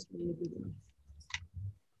 We'll just really do this.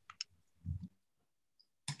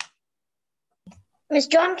 Miss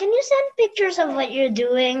John, can you send pictures of what you're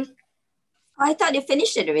doing? Oh, I thought you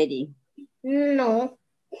finished it already. No.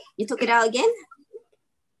 You took it out again?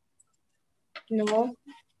 No.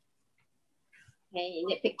 Okay, you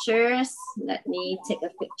need pictures. Let me take a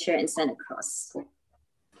picture and send across.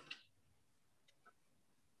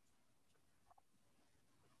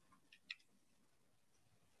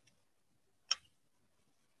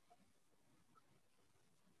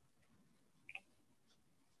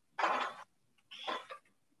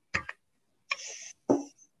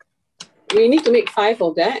 We need to make 5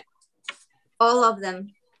 of that. All of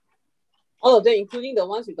them. All of them, including the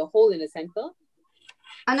ones with the hole in the center? Oh,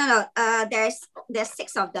 no. There's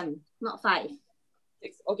 6 of them, not 5.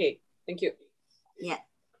 6. Okay, thank you. Yeah.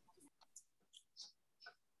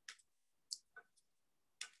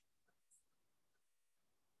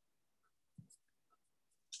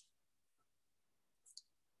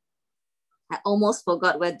 I almost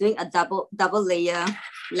forgot we're doing a double layer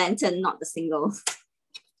lantern, not the single.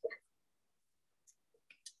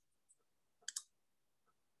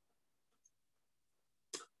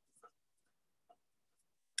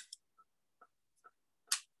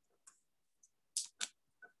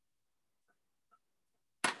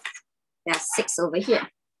 There are 6 over here.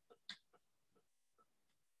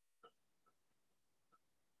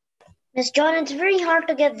 Miss John, it's very hard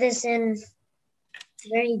to get this in.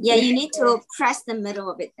 Very Yeah, you need to press the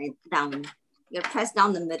middle of it down. You press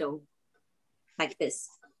down the middle like this.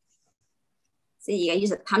 See, you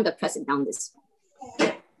use a thumb to press it down this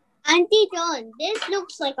way. Auntie John, this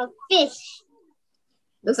looks like a fish.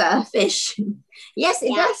 Looks like a fish. Yes,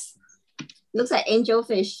 it does. Looks like angel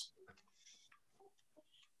fish.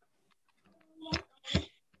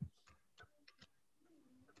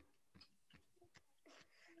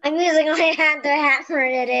 I'm using my hand to hammer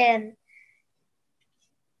it in.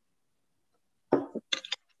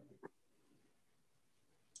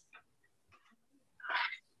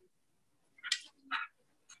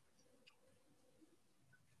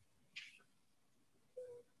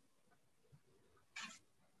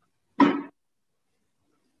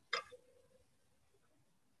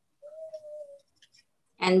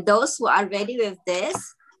 And those who are ready with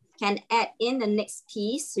this can add in the next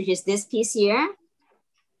piece, which is this piece here.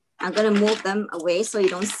 I'm gonna move them away so you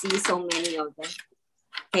don't see so many of them.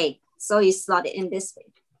 Okay, so you slot it in this way.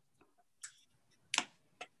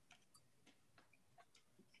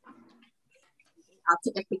 I'll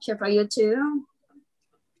take a picture for you too.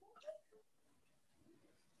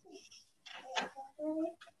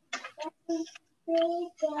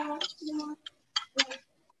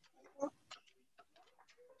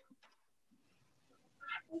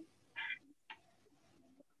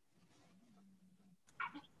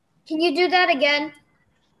 Can you do that again?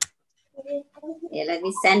 Yeah, let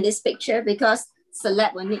me send this picture because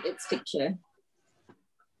Celeb will need its picture.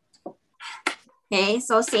 Okay,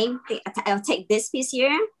 so same thing. I'll take this piece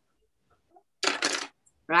here,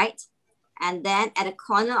 right? And then at the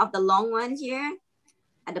corner of the long one here,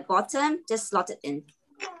 at the bottom, just slot it in.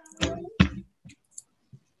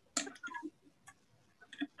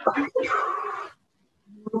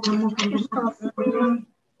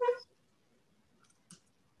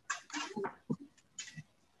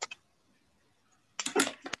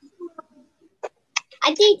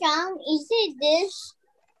 Auntie John, is it this?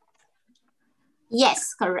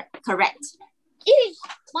 Yes, correct. Each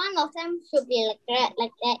one of them should be like that,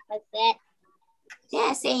 like that, like that.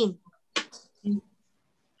 Yeah, same.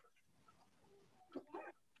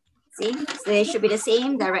 See, so they should be the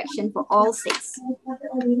same direction for all 6.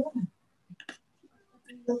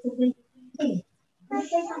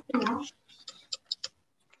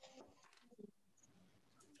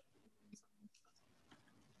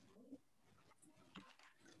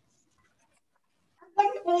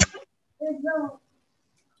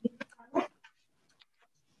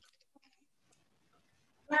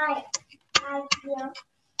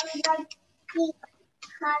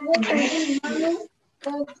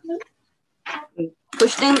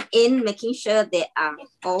 Push them in, making sure they are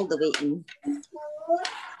all the way in.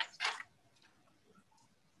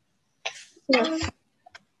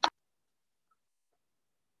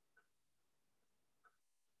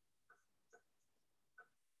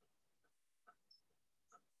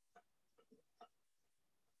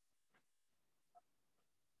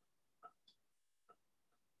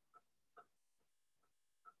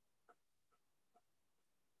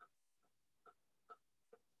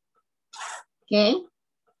 Okay.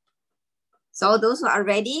 So those who are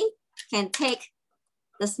ready can take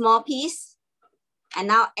the small piece and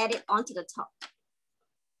now add it onto the top.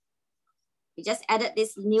 We just added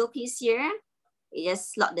this new piece here. We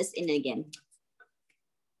just slot this in again.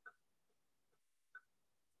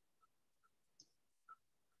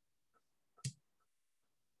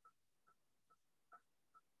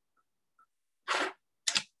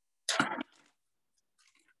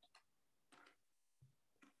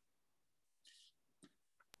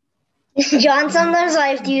 John, sometimes I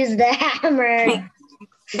have to use the hammer.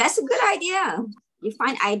 That's a good idea. You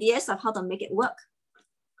find ideas of how to make it work.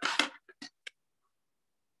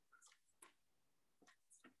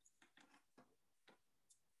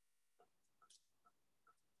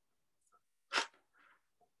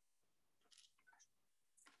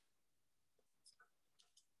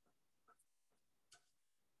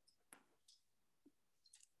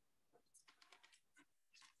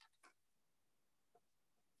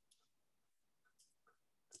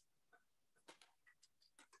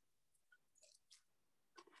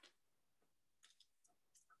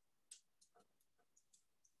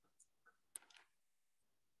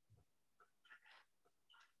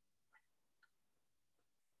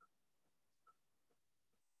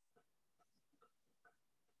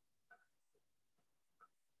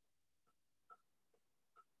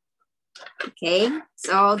 Okay,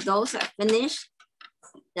 so those are finished.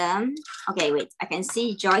 Then, okay, wait, I can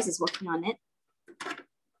see Joyce is working on it.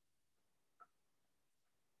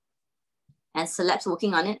 And Celeb's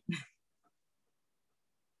working on it.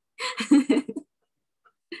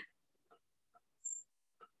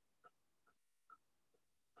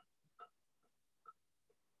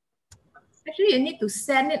 Actually, you need to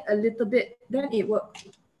sand it a little bit, then it works.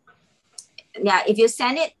 Yeah, if you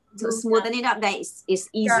sand it to smoothen it up, then it's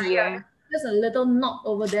easier. Yeah. Just a little knot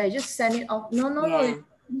over there. Just sand it off. No, Yeah.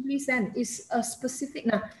 Please sand. It's a specific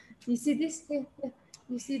now. You see this here?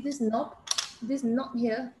 You see this knot? This knot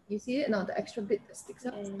here. You see it? Now the extra bit that sticks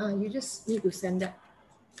up. You just need to sand that.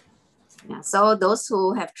 Yeah. So those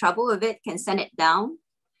who have trouble with it can sand it down.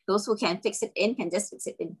 Those who can fix it in can just fix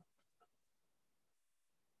it in.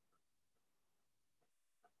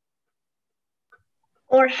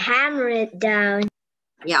 Or hammer it down.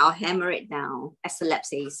 Yeah, I'll hammer it down, as Celeb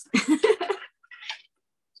says.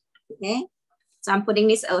 Okay, so I'm putting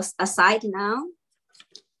this aside now.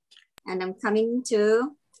 And I'm coming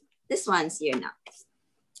to this one's here now.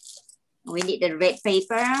 We need the red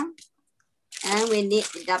paper and we need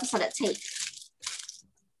the double-sided tape.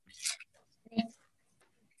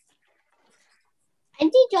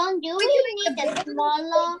 Auntie John, do we need the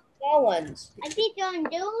smaller ones? Auntie John,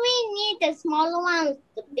 do we need the smaller ones,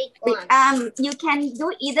 the big ones? You can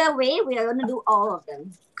do either way. We are going to do all of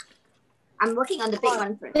them. I'm working on the big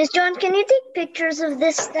one first. Miss John, can you take pictures of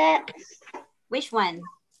this step? Which one?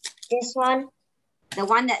 This one. The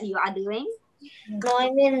one that you are doing? No,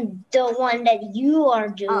 I mean the one that you are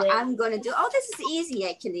doing. Oh, I'm gonna do. Oh, this is easy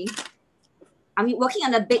actually. I'm working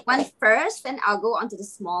on the big one first, then I'll go on to the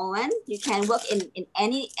small one. You can work in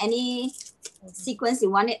any sequence you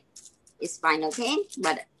want it. It's fine, okay?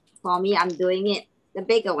 But for me, I'm doing it the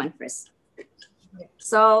bigger one first.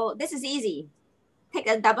 So this is easy. Take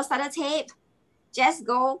a double-sided tape. Just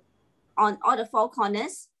go on all the four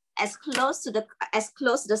corners as close to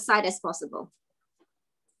the side as possible.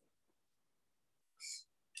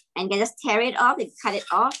 And you can just tear it off and cut it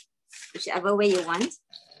off, whichever way you want.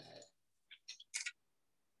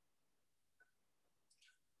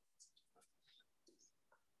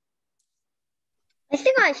 I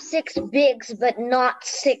think I have 6 bigs, but not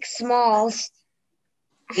 6 smalls.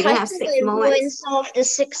 You don't have 6 small ones? Some of the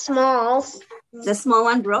 6 smalls. The small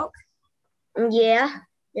one broke? Yeah.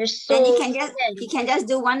 They're so then you can just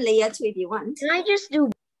do one layer too if you want. Can I just do?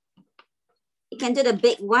 You can do the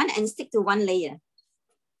big one and stick to one layer.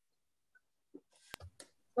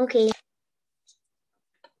 Okay.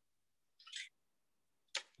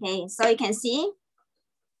 Okay, so you can see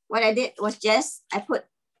what I did was just I put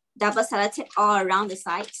double-sided tape all around the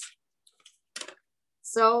sides.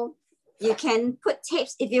 So you can put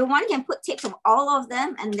tapes, if you want, you can put tapes of all of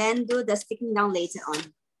them and then do the sticking down later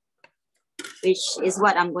on, which is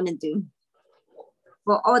what I'm going to do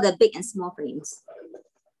for all the big and small frames.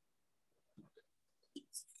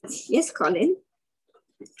 Yes, Colin?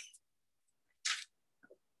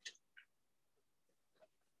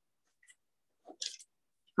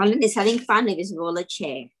 Colin is having fun with his roller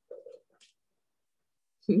chair.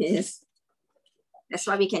 Yes, that's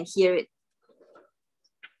why we can hear it.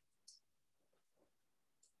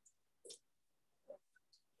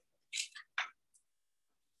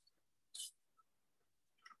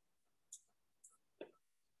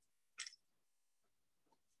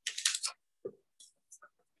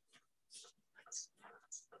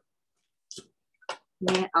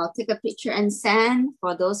 Yeah, I'll take a picture and send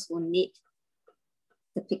for those who need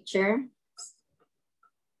the picture.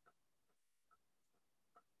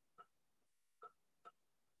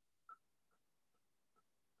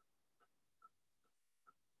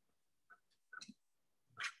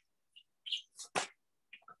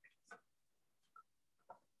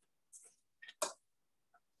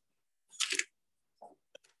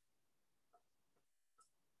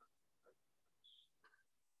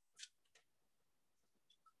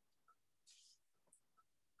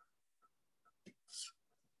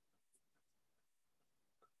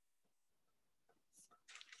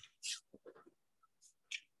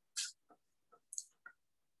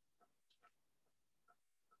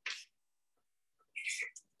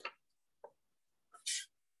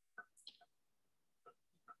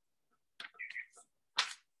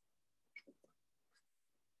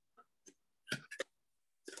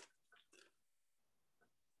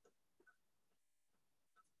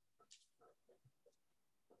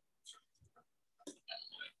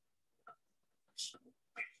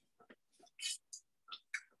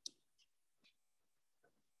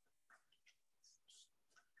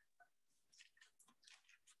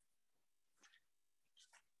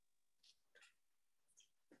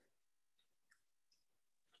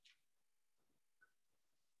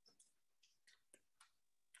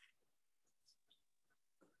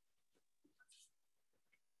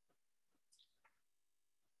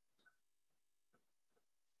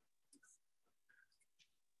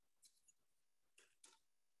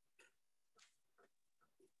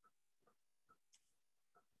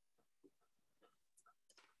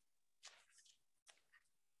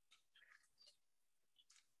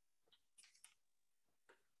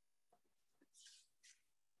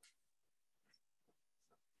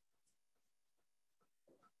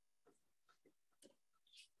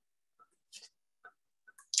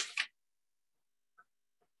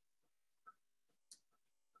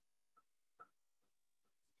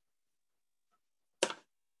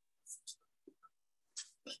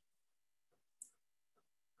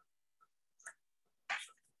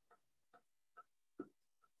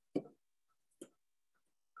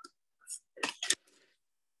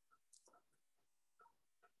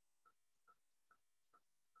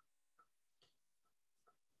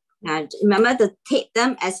 Now, remember to tape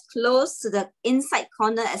them as close to the inside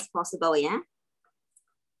corner as possible, yeah?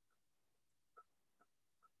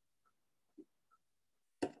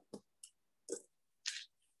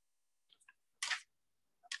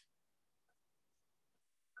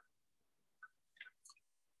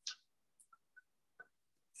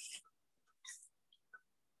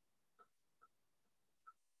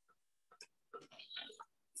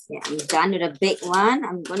 Yeah, I'm done with the big one.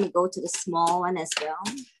 I'm going to go to the small one as well.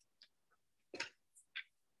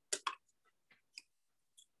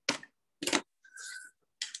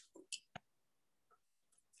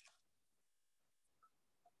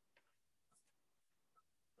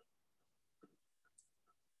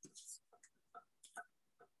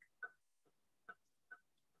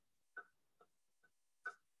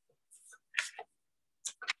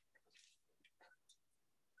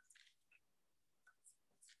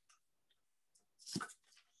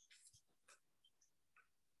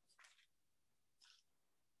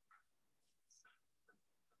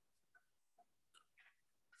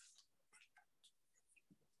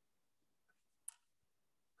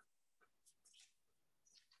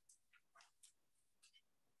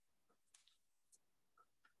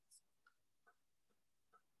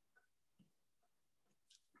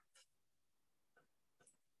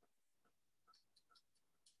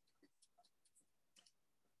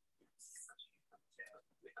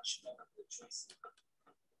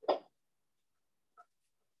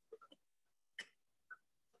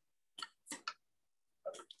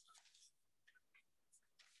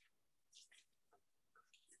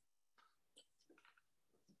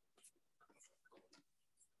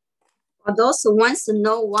 For those who wants to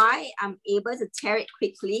know why I'm able to tear it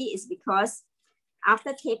quickly is because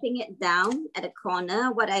after taping it down at the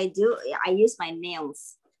corner, what I do, I use my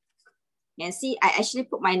nails. You can see I actually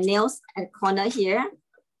put my nails at the corner here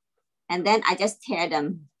and then I just tear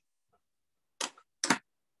them.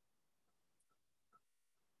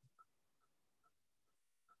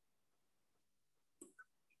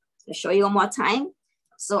 I'll show you one more time.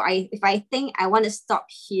 So if I think I want to stop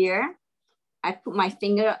here, I put my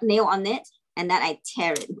fingernail on it and then I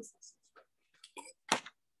tear it.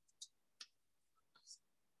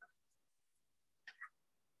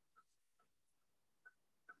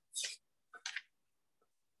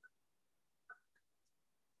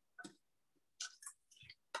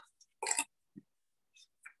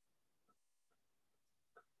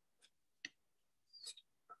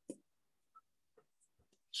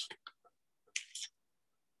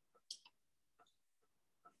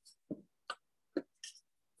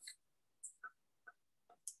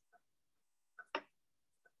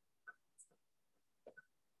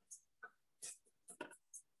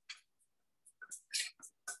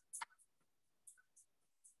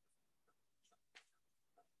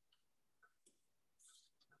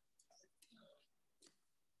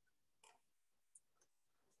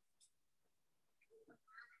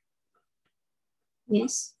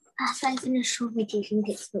 Yes. After I finish all my teaching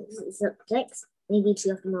textbooks and subjects, maybe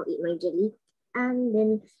 2 of them I'll eat my jelly and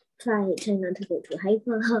then try not to go too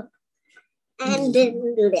hyper and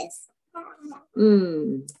then do this.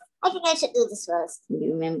 I think I should do this first.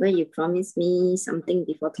 You remember you promised me something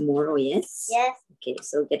before tomorrow, yes? Yes. Okay,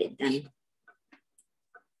 so get it done.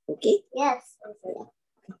 Okay? Yes.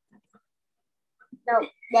 No,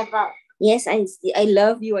 never. Yes, I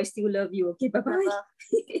love you. I still love you. Okay, bye-bye.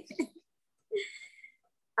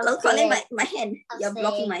 Don't call my hand. You're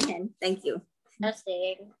blocking my hand. Thank you. I'm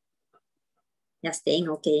staying. You're staying,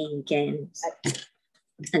 okay, you can.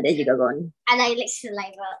 And then you go gone. And I like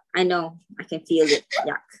saliva. I know. I can feel it.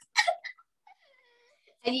 Yuck.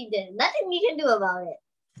 I mean, there's nothing you can do about it.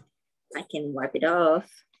 I can wipe it off.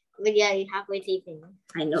 But yeah, you're halfway taping.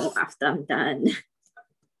 I know after I'm done.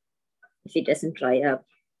 If it doesn't dry up.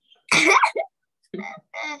 There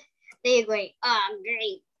you're going. Oh,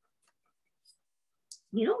 great.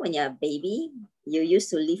 You know, when you're a baby, you used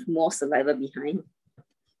to leave more saliva behind.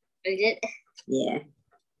 Is it? Yeah.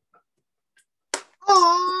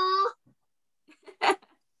 Oh.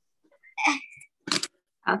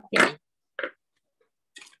 Okay.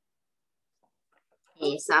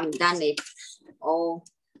 Okay, so I'm done with all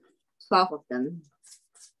 12 of them.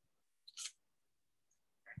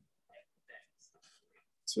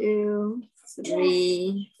 2,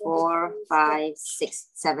 3, 4, 5, 6,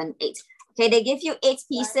 7, 8. Okay, they give you 8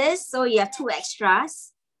 pieces, so you have 2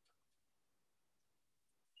 extras.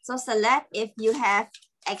 So Celeb, if you have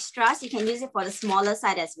extras, you can use it for the smaller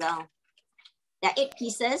side as well. There are 8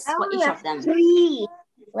 pieces for each of them. 3. You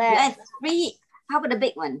have 3. How about the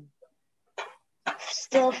big one?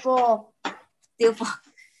 Still 4. Still 4.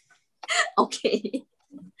 Okay.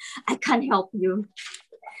 I can't help you.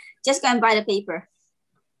 Just go and buy the paper.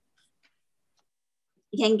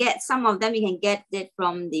 You can get some of them, you can get it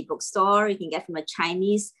from the bookstore, you can get from a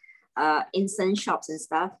Chinese instant shops and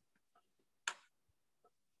stuff.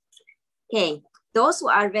 Okay, those who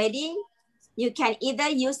are ready, you can either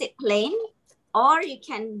use it plain or you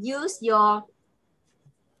can use your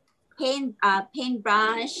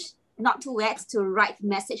paintbrush, not too wet, to write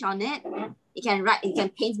message on it. You can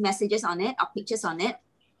paint messages on it or pictures on it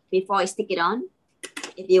before you stick it on,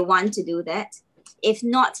 if you want to do that. If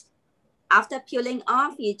not, after peeling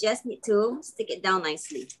off, you just need to stick it down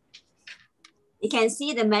nicely. You can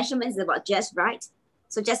see the measurement is about just right.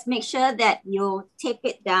 So just make sure that you tape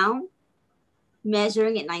it down,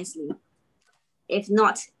 measuring it nicely. If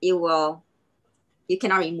not, you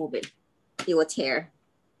cannot remove it. It will tear.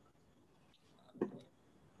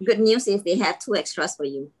 Good news is they have 2 extras for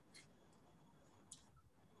you.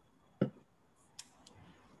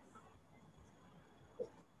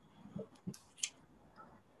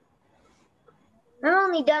 I'm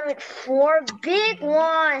only done with 4 big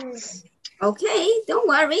ones. Okay, don't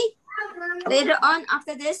worry. Later on,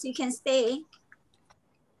 after this, you can stay.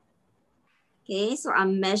 Okay, so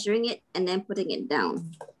I'm measuring it and then putting it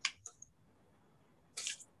down.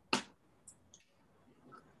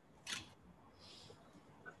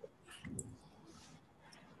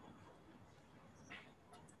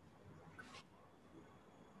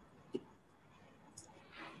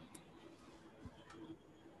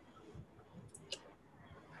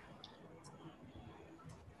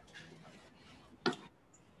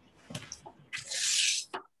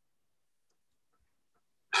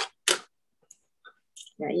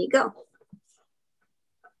 There you go.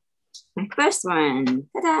 My first one.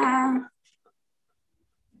 Ta-da!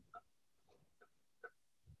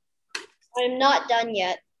 I'm not done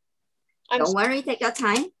yet. Don't worry, take your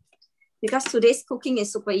time. Because today's cooking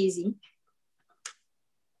is super easy.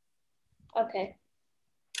 Okay.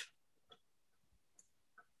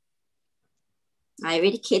 I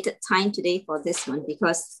dedicated time today for this one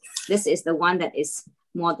because this is the one that is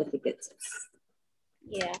more difficult.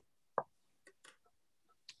 Yeah.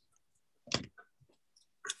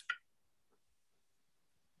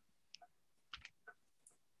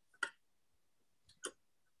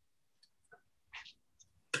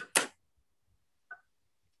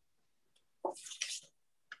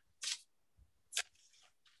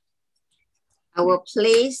 I will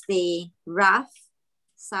place the rough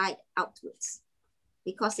side outwards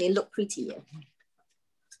because they look prettier.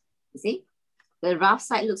 You see, the rough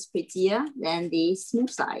side looks prettier than the smooth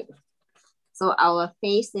side. So I will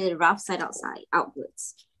face the rough side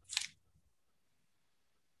outwards.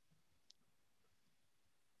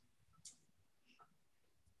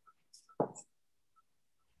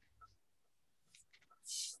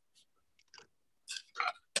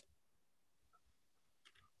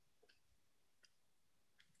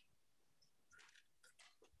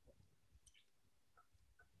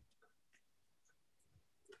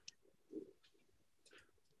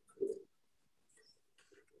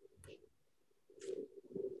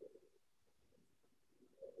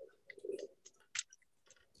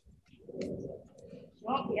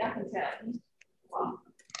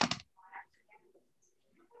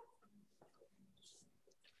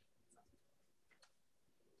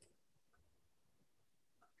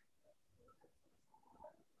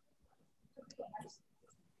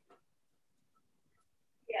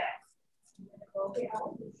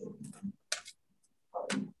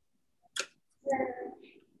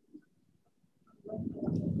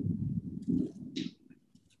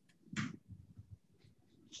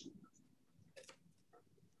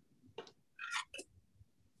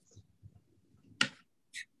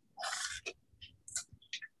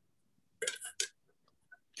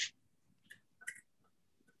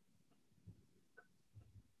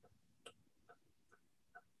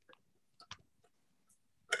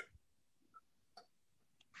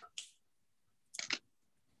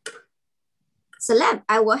 Celeb,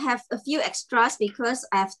 I will have a few extras because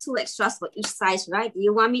I have 2 extras for each size, right? Do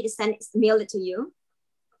you want me to mail it to you?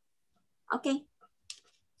 Okay.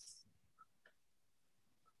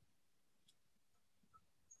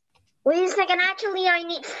 Wait a second, actually I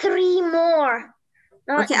need 3 more.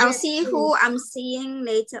 Okay, I'll see who I'm seeing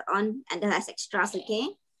later on and that has extras, okay?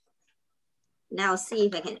 Now I'll see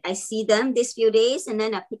if I see them these few days and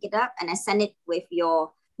then I pick it up and I send it with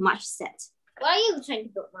your March set. What are you trying to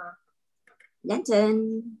do, Ma?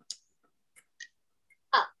 Lantern.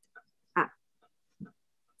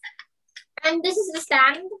 And this is the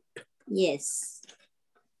stand? Yes.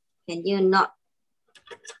 Can you not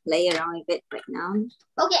play around with it right now?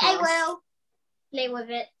 Okay, yes. I will play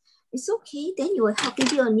with it. It's okay. Then you will have to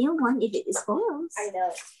do a new one if it is spoils. I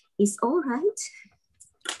know. It's all right.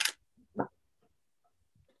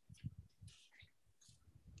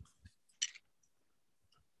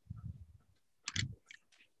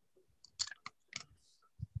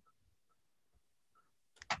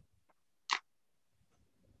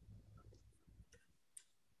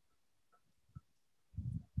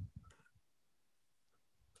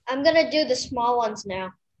 I'm gonna do the small ones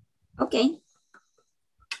now. Okay.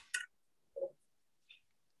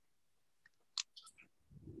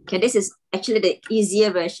 Okay, this is actually the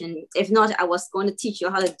easier version. If not, I was going to teach you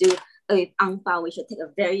how to do with ang pao, which will take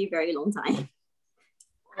a very, very long time.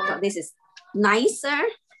 So this is nicer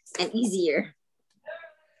and easier.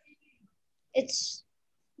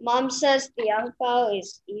 Mom says the ang pao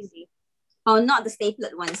is easy. Oh, not the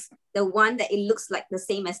staplet ones. The one that it looks like the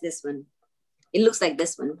same as this one. It looks like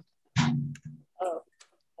this one. Oh.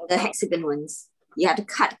 Okay. The hexagon ones. You have to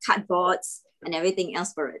cut cardboards and everything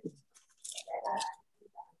else for it.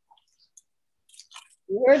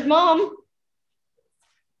 Where's Mom?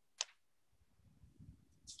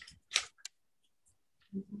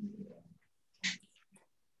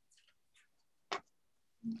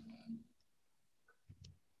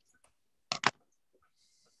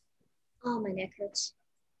 Oh, my neck hurts.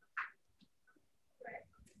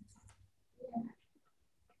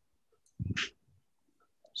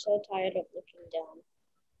 I'm so tired of looking down.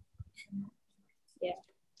 Yeah.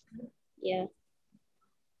 Yeah.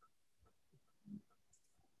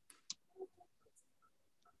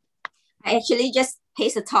 I actually just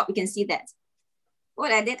paste the top. You can see that.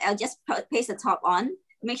 What I did, I'll just paste the top on,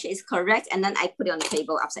 make sure it's correct, and then I put it on the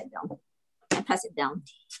table upside down. and press it down.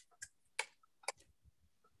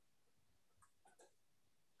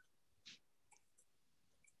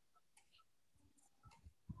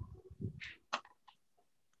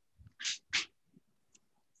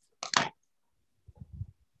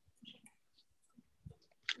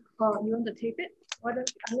 Oh, you want to tape it? Why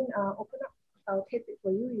don't open up? I'll tape it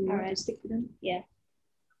for you. You want to stick to them? Yeah.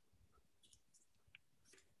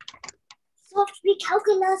 So we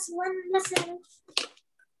calculus one lesson.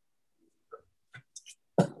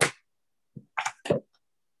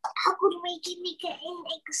 How could we make it an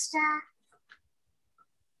extra?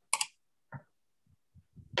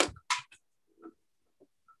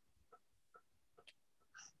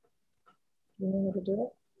 You know how to do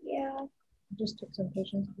it? Yeah. Just took some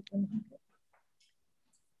patience.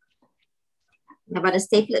 Yeah, but the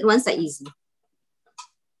staplet ones are easy.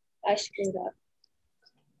 I screwed up.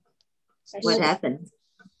 What happened?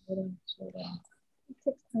 Slow down. It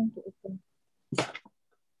takes time to open.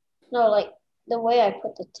 No, like the way I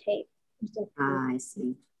put the tape. I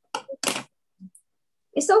see.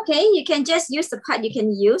 It's okay. You can just use the part you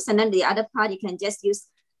can use, and then the other part you can just use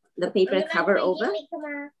the paper cover over.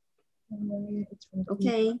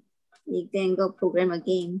 Okay. You can go program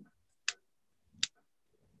again.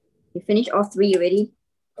 You finish all three already?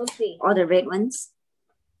 Okay. All the red ones?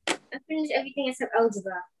 I finished everything except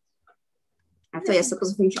algebra. I thought you're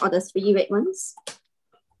supposed to finish all the three red ones.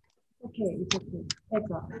 Okay, it's okay.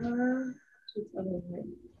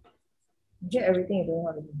 Get everything you don't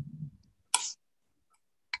want to do.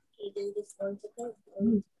 Okay, then this one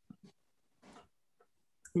second.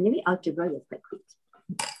 Anyway, algebra, you're quite quick.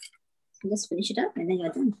 So just finish it up and then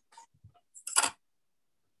you're done.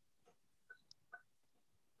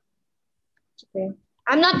 Okay.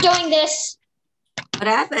 I'm not doing this. What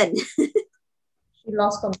happened? She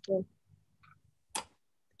lost control.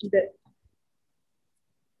 Keep it.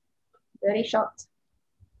 Very short.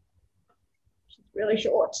 She's really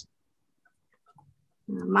short.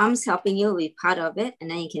 Mom's helping you with part of it, and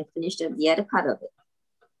then you can finish the other part of it.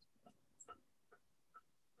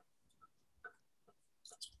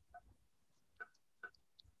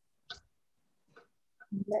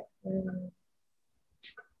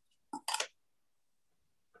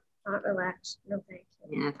 Not relaxed. No thanks.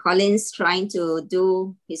 Yeah, Colin's trying to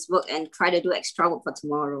do his work and try to do extra work for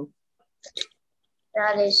tomorrow.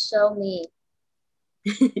 That is so mean.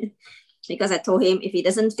 Because I told him if he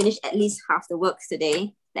doesn't finish at least half the work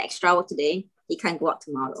today, the extra work today, he can't go out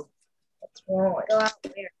tomorrow. That's wrong. Go out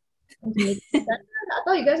where? I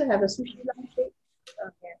thought you guys would have a sushi lunch date.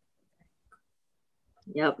 Okay.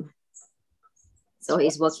 Yep. So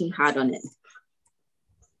he's working hard on it.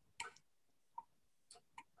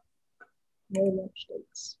 No lunch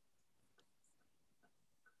dates.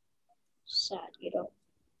 Sad, you got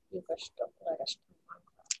stuck like a stone.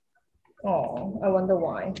 Oh, I wonder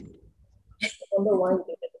why. I wonder why you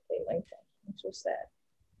did it play like that. I'm so sad.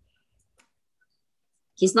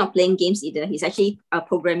 He's not playing games either. He's actually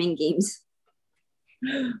programming games.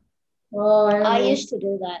 Oh, I used to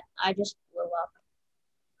do that. I just blew up.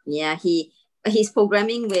 Yeah, he's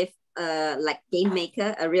programming with like Game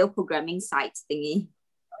Maker, a real programming site thingy.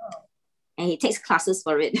 Oh. And he takes classes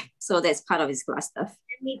for it. So that's part of his class stuff.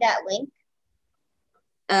 Send me that link.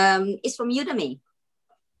 It's from Udemy.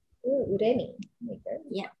 Ooh, Udemy.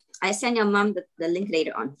 Yeah. I send your mom the link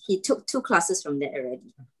later on. He took 2 classes from there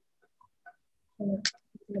already. You're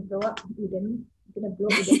gonna blow up Udemy. You're gonna blow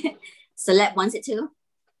Udemy. Celeb wants it too.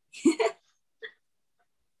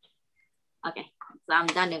 Okay, so I'm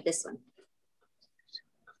done with this one.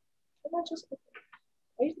 Why not just open?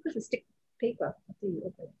 I used to put the stick paper after you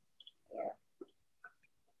open it. Yeah.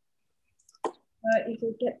 If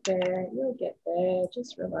you get there, you'll get there.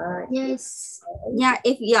 Just relax. Yes. Yeah,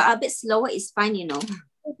 if you're a bit slower, it's fine, you know.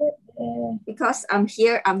 You'll get there. Because I'm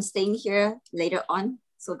staying here later on,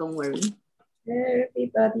 so don't worry.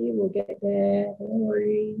 Everybody will get there. Don't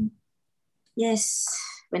worry. Yes,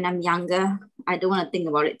 when I'm younger, I don't want to think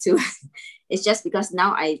about it too. It's just because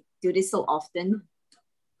now I do this so often,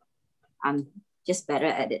 I'm just better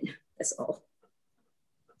at it. That's all.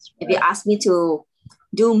 That's right. If you ask me to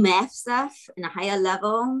do math stuff in a higher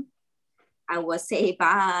level, I will say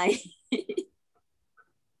bye.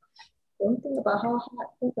 Don't think about how hard.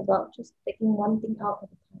 Think about just taking one thing out at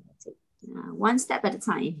a time. That's it. One step at a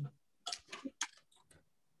time.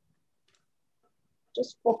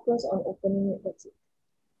 Just focus on opening it. That's it.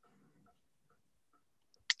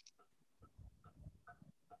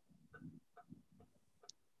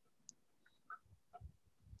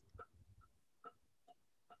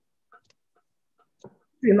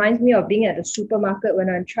 Reminds me of being at the supermarket when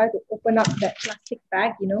I try to open up that plastic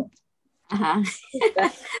bag, you know.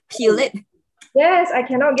 Peel it. Yes, I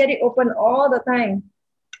cannot get it open all the time.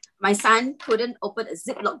 My son couldn't open a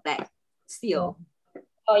Ziploc bag still.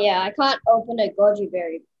 Oh yeah, I can't open a goji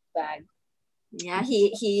berry bag. Yeah,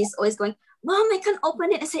 he's always going, Mom, I can't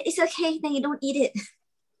open it. I said, it's okay, then you don't eat it.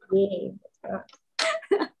 Yeah.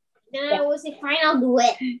 Then I will say, fine, I'll do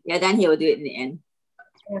it. Yeah, then he will do it in the end.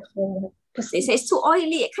 Yeah. They say it's too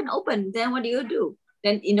oily, it can't open. Then what do?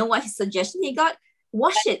 Then you know what his suggestion he got?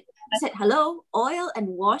 Wash it. I said, hello, oil and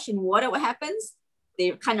wash in water. What happens?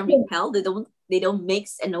 They kind of repel. They don't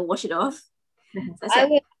mix and don't wash it off. So I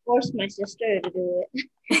will force my sister to do it.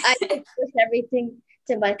 I would force everything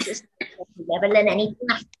to my sister. She never learn anything.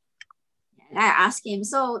 and I asked him,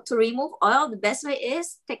 so to remove oil, the best way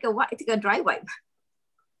is take a dry wipe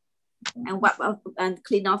and wipe up and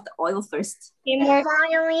clean off the oil first. We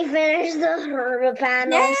finally finished the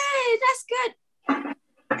panels. Yay, that's good.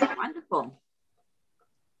 Wonderful.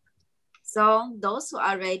 So those who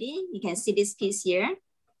are ready, you can see this piece here.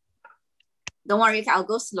 Don't worry, I'll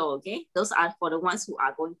go slow, okay? Those are for the ones who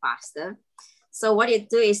are going faster. So what you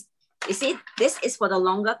do is, you see, this is for the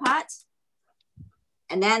longer part.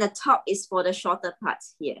 And then the top is for the shorter part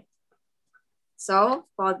here. So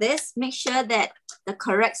for this, make sure that the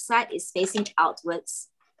correct side is facing outwards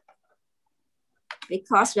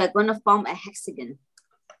because we are going to form a hexagon.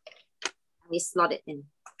 We slot it in.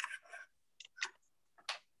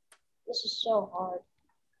 This is so hard.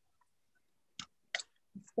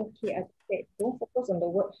 It's okay. Don't focus on the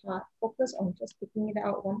word hard. Focus on just picking it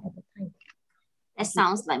out one at a time. That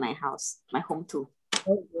sounds like my house, my home too.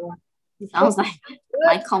 Oh, yeah. Sounds like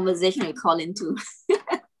my conversation with Colin too.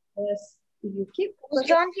 Yes. If you keep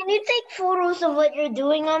John, can you take photos of what you're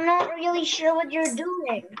doing? I'm not really sure what you're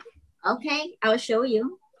doing. Okay, I will show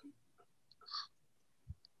you.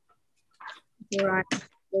 right,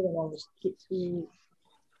 doesn't always keep to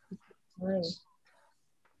nice.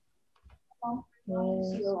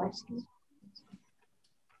 Yes.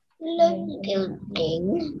 Building.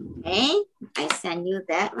 Okay, I send you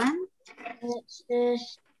that one. What's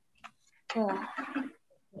this? Oh.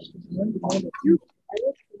 I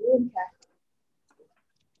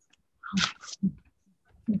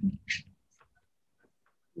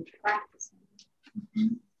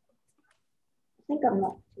think I'm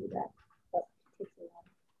not too bad, but it takes a while.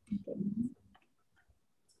 Okay.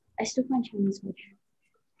 I still find Chinese hard.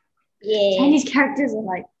 Yeah. Chinese characters are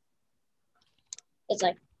like, It's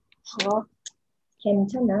like, huh?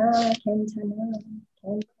 괜찮아.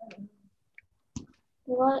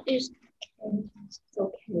 What is it's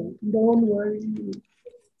okay? Don't worry.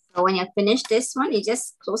 So when you finish this one, you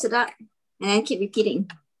just close it up and then keep repeating.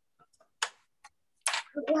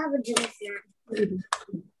 we have a drink here.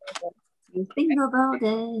 You think about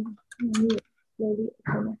it.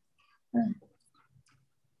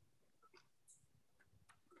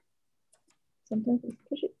 Sometimes you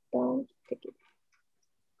push it down, take it.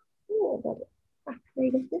 Oh, I got it. There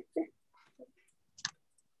you go. There.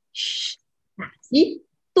 Shh. See?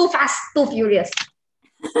 Too fast, too furious.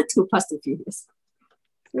 Too fast, too furious.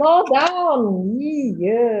 Slow down.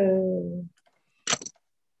 Yeah.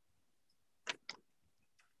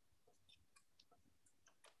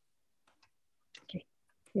 Okay.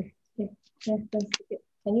 Here. Don't stick it.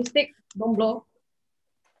 Can you stick? Don't blow.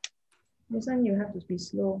 This one you have to be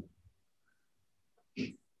slow.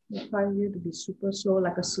 Require you to be super slow,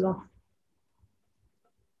 like a sloth.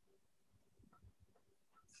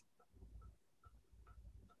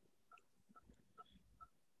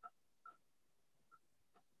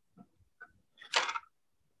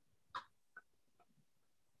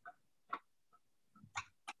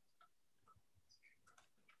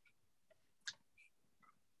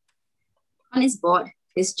 One is bored.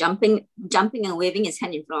 He's jumping and waving his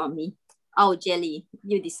hand in front of me. Oh, Jelly,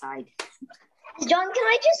 you decide. John, can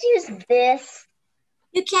I just use this?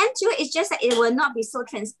 You can too. It's just that it will not be so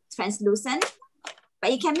translucent.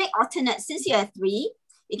 But you can make alternate. Since you have 3,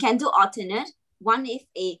 you can do alternate. One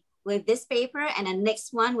with this paper and the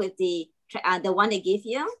next one with the one they give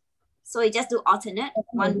you. So you just do alternate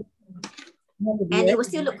one. And it will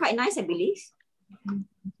still look quite nice, I believe.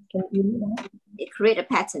 It create a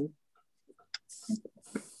pattern.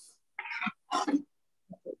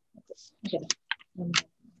 Okay.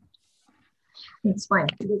 It's fine.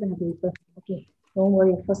 It doesn't have to be perfect. Okay. Don't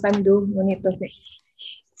worry. First time do, no need perfect.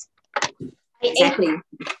 Exactly.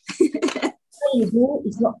 What you do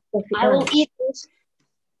is not perfect. I will eat this.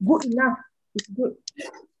 Good enough. It's good.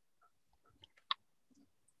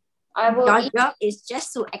 Your job is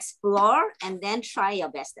just to explore and then try your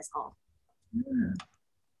best. That's all.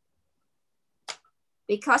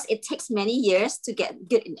 Because it takes many years to get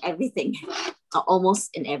good in everything, or almost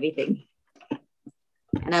in everything.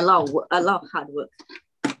 and a lot of hard work.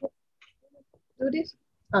 Do this.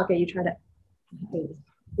 Okay, you try that. Okay,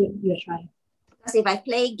 you try. Because if I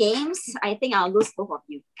play games, I think I'll lose both of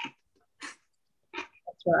you.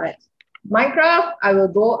 That's right. Minecraft, I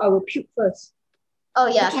will puke first. Oh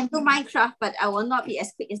You yeah. can do Minecraft, but I will not be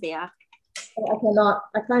as quick as they are. I cannot.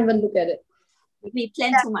 I can't even look at it. We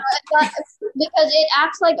plan too much. Because it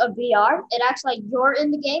acts like a VR. It acts like you're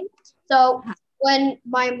in the game. So when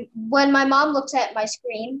my mom looks at my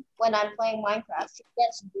screen when I'm playing Minecraft, she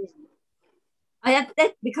gets dizzy. Oh, yeah,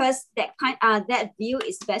 because that view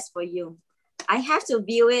is best for you. I have to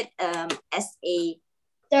view it as a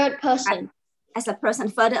Third person. person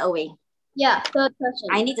further away. Yeah, third person.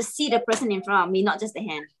 I need to see the person in front of me, not just the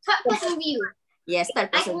hand. Third person view. Yes, third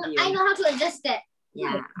person view. I know how to adjust that.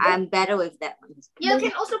 Yeah, I'm better with that one. You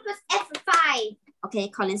can also press F5. Okay,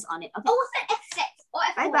 Colin's on it. Okay. Oh, what's that? F6 or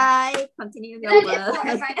F4? Bye-bye. Continue your F4, work.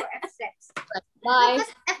 F5 or F6. Bye.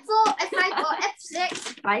 Press F4, F5 or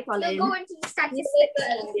F6. Bye, Colin. You'll go into the statistics.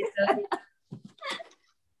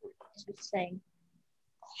 Saying.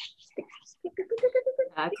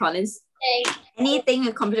 Colin's anything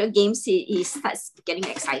with computer games, he starts getting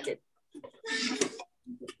excited.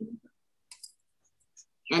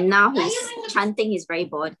 And now he's chanting, he's very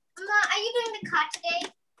bored. Mama, are you doing the card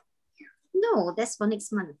today? No, that's for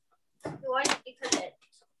next month. Why did you put it?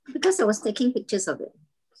 Because I was taking pictures of it.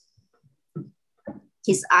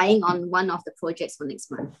 He's eyeing on one of the projects for next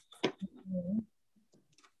month.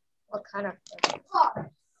 What kind of?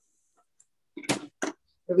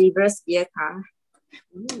 The reverse gear car.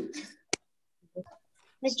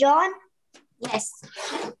 Miss John? Yes.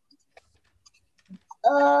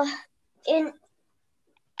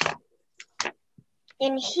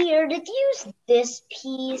 In here, did you use this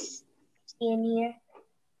piece in here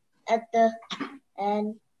at the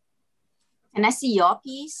end? Can I see your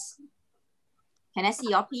piece? Can I see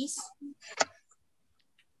your piece?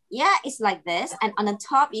 Yeah, it's like this. And on the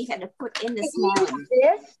top, you have to put in the small one.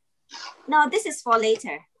 This? No, this is for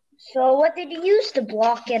later. So what did you use to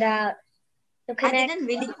block it out? To I connect? didn't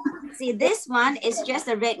really see this one. Is just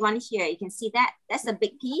a red one here. You can see that. That's a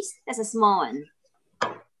big piece. That's a small one.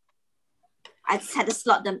 I just had to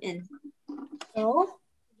slot them in. So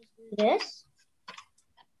this?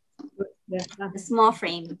 Yeah. The small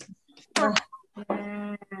frame.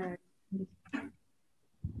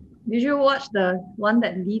 Did you watch the one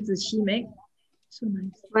that Li Ziqi made? So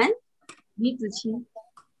nice. When? Li Ziqi.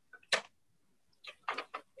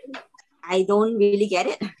 I don't really get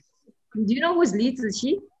it. Do you know who's Li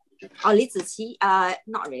Ziqi? Oh, Li Ziqi?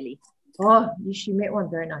 Not really. Oh, she made one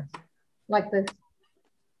very nice. Like this.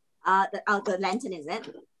 The lantern, is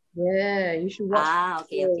it? Yeah, you should watch. Ah,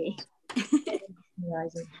 okay.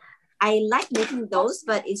 Amazing. I like making those,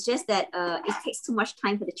 but it's just that it takes too much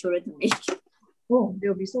time for the children to make. Oh,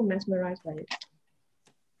 they'll be so mesmerized by it.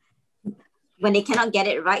 When they cannot get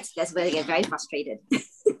it right, that's where they get very frustrated.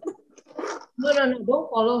 No, don't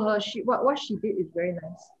follow her. What she did is very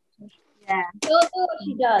nice. Yeah. Don't do what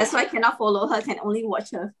she does. That's why I cannot follow her, can only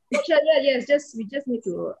watch her. Yes, we just need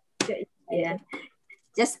to get it. Yeah.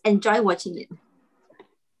 Just enjoy watching it.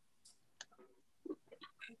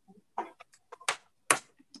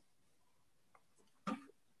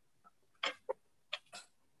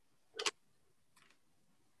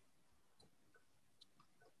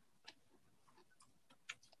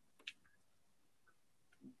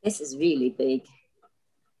 This is really big.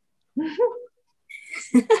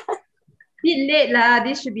 Bit late lah.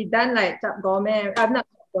 This should be done like Chap Gourmet. I'm not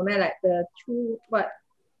Chap Gourmet, like the Chu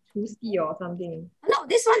Sti or something. No,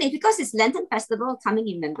 this one is because it's Lantern Festival coming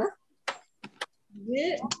in, remember?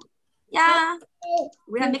 Is it? Yeah.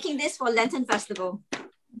 We are making this for Lantern Festival.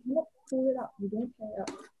 You pull it up. You don't tear it up.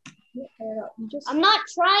 You don't tear it up. You just. I'm not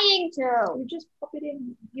trying to. You just pop it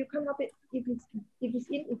in. You can't help it if it's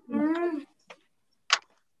in. It's in.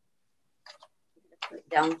 Put it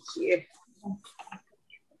down here.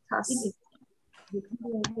 You can't do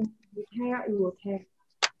anything. You tear, it will tear.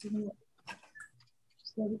 You know what?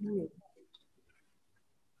 Just let it do it.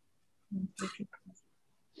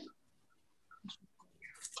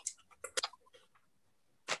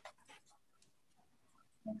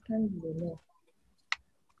 Next time you will know.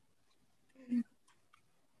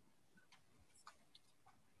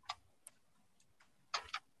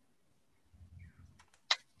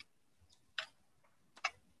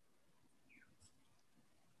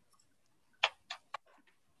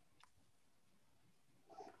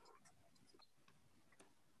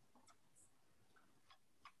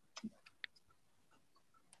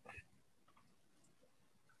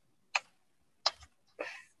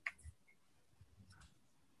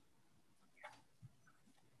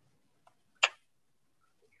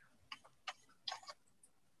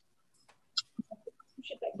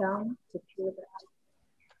 down to peel that.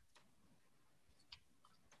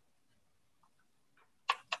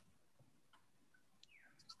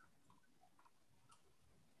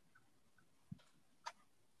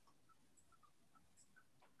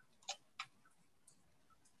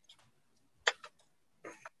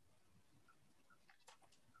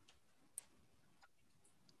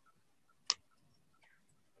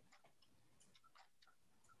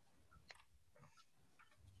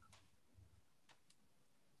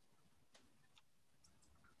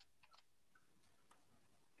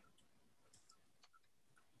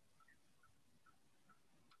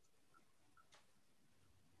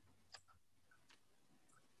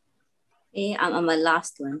 Okay, I'm on my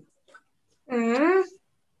last one. Mm.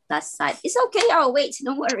 Last side. It's okay. I'll wait.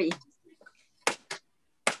 Don't worry.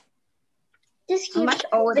 This I'm keeps much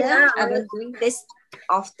older. popping out. I've been doing this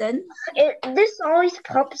often. This always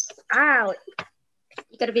pops out.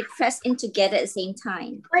 You gotta be pressed in together at the same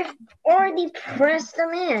time. I've already pressed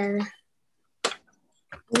them in.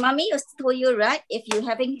 Mommy used to tell you, right? If you're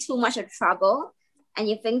having too much of trouble and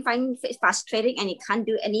you find it frustrating and you can't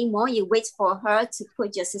do anymore, you wait for her to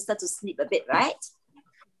put your sister to sleep a bit, right?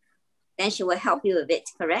 Then she will help you a bit,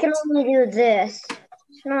 I correct? can only do this.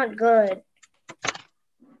 It's not good.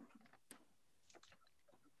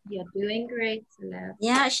 You're doing great, Celeb.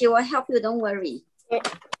 Yeah, she will help you. Don't worry.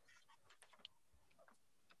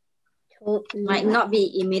 Might not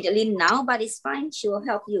be immediately now, but it's fine. She will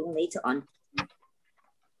help you later on.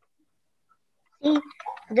 See,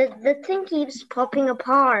 the thing keeps popping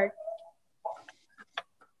apart.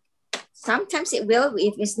 Sometimes it will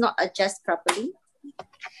if it's not adjusted properly.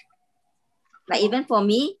 Like even for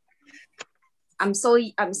me, I'm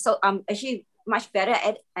actually much better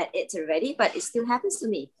at it already, but it still happens to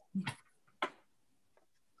me.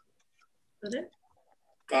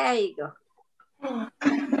 There you go.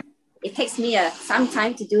 It takes me some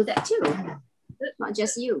time to do that too. Not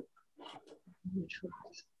just you.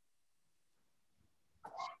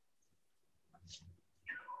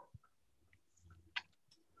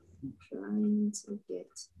 I'm trying to get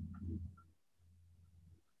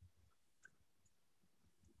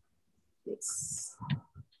this.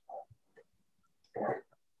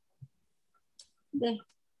 There.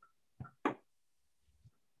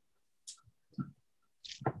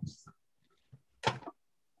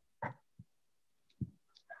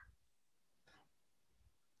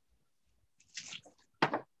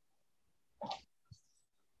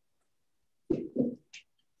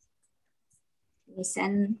 We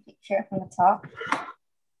send picture from the top.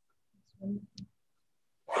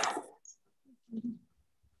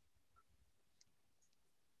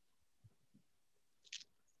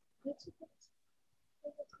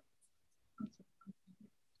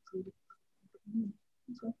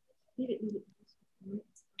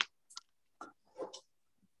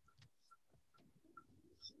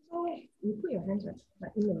 You put your hands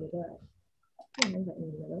like in the middle. Put your hands like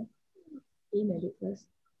in the middle. Aim at it first.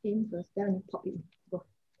 Aim first, then you pop it. Go.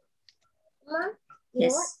 Mom, you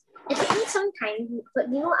Yes. know what? It took me some time, but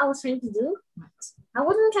you know what I was trying to do? I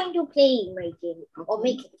wasn't trying to play my game or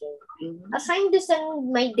make a game. I was trying to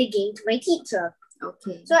send the game to my teacher.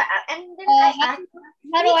 Okay. So and then I asked,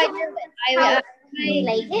 How do I do it? I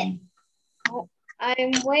like it.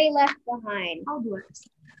 I'm way left behind. How do I?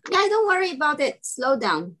 Yeah, don't worry about it. Slow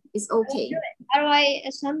down. It's okay. How do I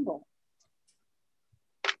assemble?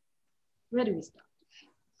 Where do we start?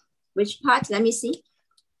 Which part? Let me see.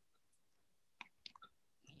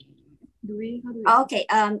 How do we? Okay.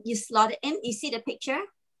 You slot it in. You see the picture?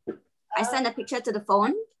 I sent a picture to the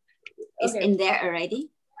phone. It's in there already.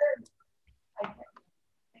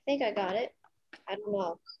 I think I got it. I don't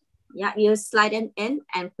know. Yeah, you slide it in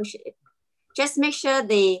and push it. Just make sure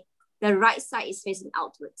the right side is facing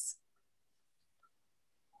outwards.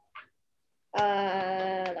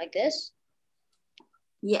 Like this?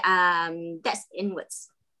 Yeah, that's inwards.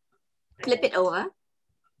 Flip it over.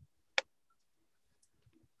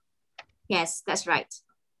 Yes, that's right.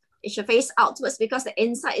 It should face outwards because the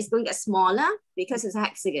inside is going to get smaller because it's a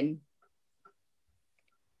hexagon.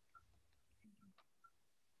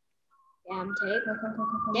 Damn tape.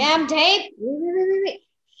 Damn tape. Wait.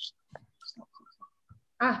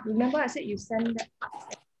 Ah, remember I said you send that.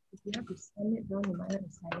 If you have to send it down, you might have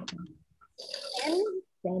to send it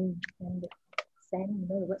down. Send it. Send, you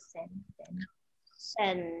know the word send.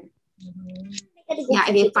 Send. Yeah,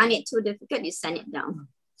 if you find it too difficult, you send it down.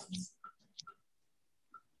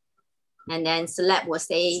 And then Celeb will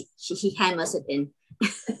say he hammers it in.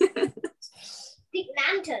 Big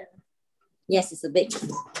lantern. Yes, it's a big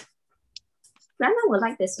one. Grandma will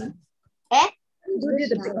like this one. Eh? Do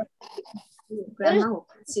the big one. Grandma will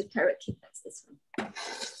pass you carrot cake. That's this one.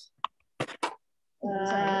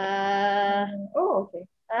 Oh, okay.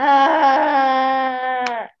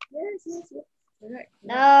 Yes. Correct.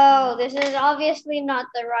 No, this is obviously not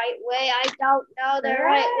the right way. I don't know the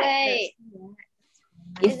right way.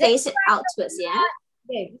 You face it outwards, yeah?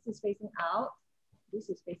 Okay, this is facing out. This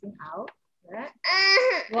is facing out. Right?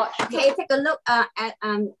 Watch. Okay, take a look at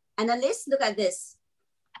analyst. Look at this.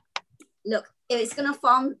 Look, it's gonna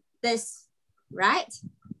form this, right?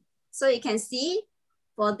 So you can see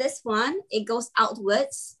for this one, it goes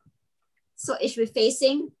outwards. So it should be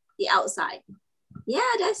facing the outside.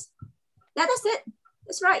 Yeah, that's it.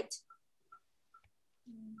 That's right.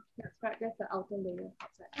 That's right. That's the outer layer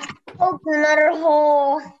outside. Open another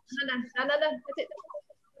hole. No. That's it.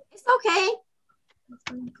 It's okay.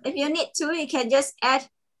 If you need to, you can just add.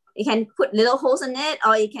 You can put little holes in it,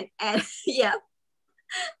 or you can add, yeah,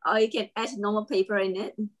 or you can add normal paper in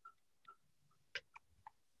it.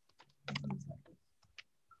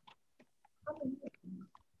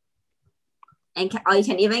 Or you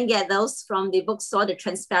can even get those from the bookstore, the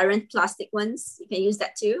transparent plastic ones. You can use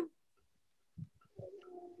that too.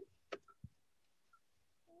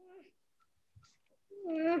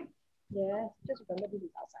 Yeah, just remember this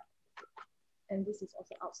is outside. And this is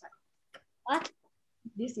also outside. What?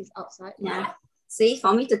 This is outside. Yeah. See,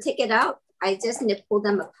 for me to take it out, I just need to pull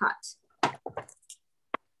them apart.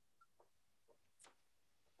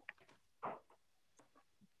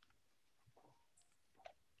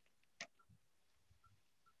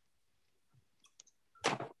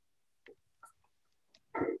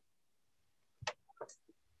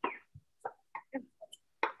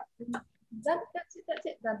 Done. That's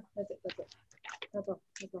it. Done. That's it. That's all.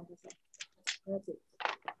 That's it.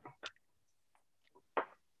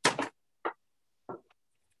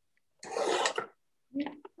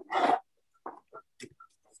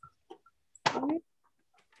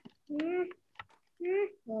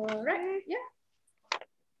 All right. Yeah.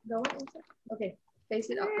 Go on inside. Okay. Face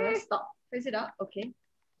it up first. Stop. Face it up. Okay.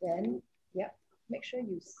 Then, yeah. Make sure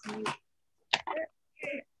you see.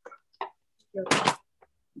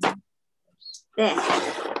 There.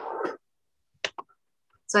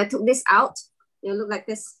 So I took this out. It'll look like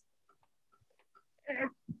this.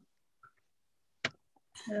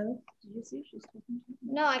 Hello? Did you see she's talking?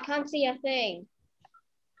 No, I can't see a thing.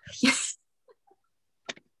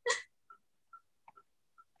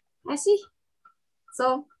 I see.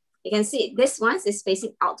 So you can see this one is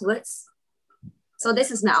facing outwards. So this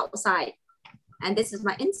is my outside, and this is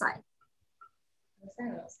my inside.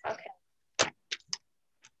 Okay.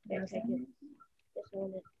 Okay.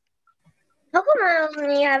 How come I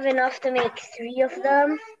only have enough to make 3 of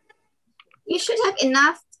them? You should have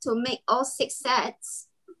enough to make all 6 sets.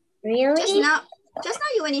 Really? Just now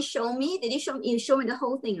you when you show me, did you show me? You show me the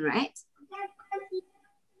whole thing, right?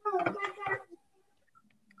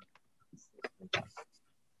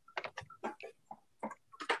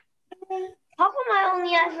 How come I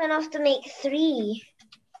only have enough to make 3?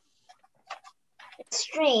 It's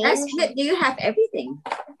strange. That's good. Do you have everything?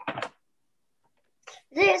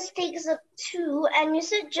 This takes up 2, and you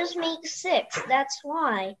said just make 6. That's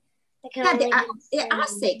why. Yeah, there are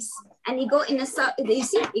 6, and you go in a circle. You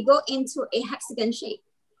see, you go into a hexagon shape.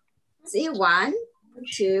 See, 1,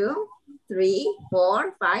 2, 3,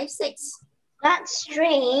 4, 5, 6. That's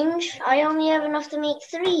strange. I only have enough to make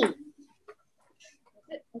 3.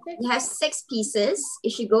 You have 6 pieces.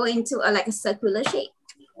 It should go into like a circular shape.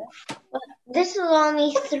 But this is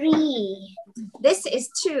only 3. This is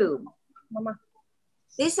 2. Mama.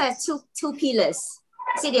 This has two pillars.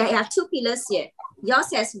 See, they have 2 pillars here.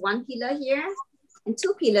 Yours has 1 pillar here and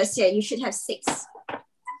 2 pillars here. You should have 6.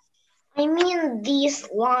 I mean these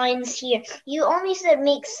lines here. You only said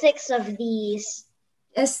make 6 of these.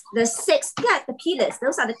 It's the 6, yeah, the pillars.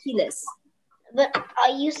 Those are the pillars. But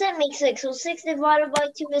you said make 6. So 6 divided by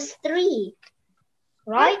 2 is 3.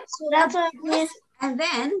 Right? So that's what I mean. And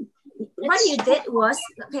then what you did was,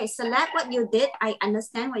 okay, select what you did. I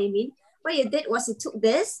understand what you mean. What you did was you took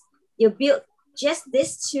this, you built just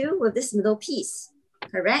this 2 with this middle piece,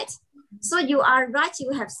 correct? So you are right,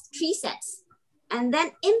 you have 3 sets. And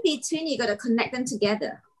then in between, you got to connect them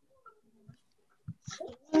together.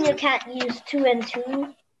 You can't use 2 and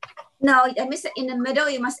 2. No, that means that in the middle,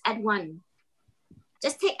 you must add 1.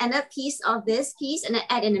 Just take another piece of this piece and then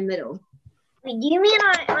add in the middle. Wait, do you mean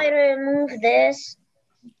I remove this?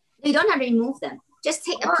 You don't have to remove them. Just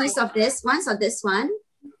take a piece of this one,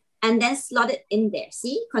 and then slot it in there.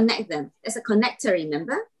 See, connect them. There's a connector,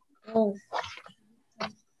 remember? Oh.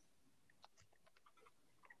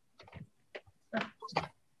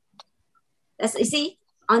 You see,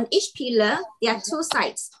 On each pillar, there are two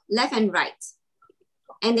sides, left and right.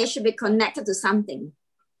 And they should be connected to something.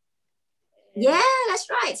 Yeah, that's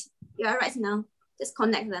right. You are right now. Just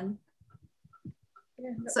connect them.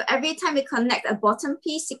 Yeah, no. So every time we connect a bottom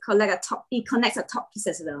piece, you connect a top piece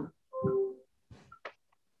as well.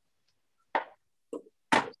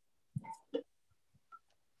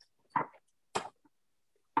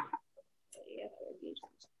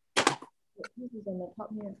 This is on the top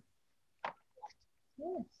here.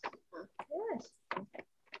 Yes. Yes.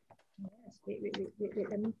 Yes. Wait.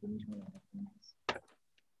 Let me finish one of the things.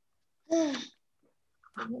 It's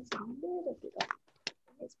a little bit of,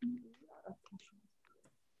 it's a lot of pressure.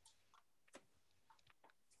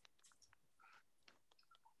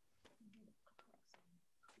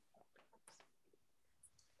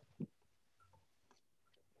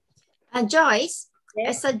 Joyce, Yes.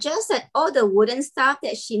 I suggest that all the wooden stuff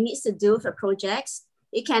that she needs to do for projects,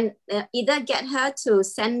 you can either get her to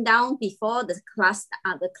sand down before the class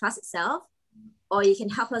itself, or you can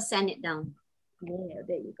help her sand it down. Yeah,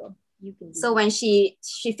 there you go. You can. So when she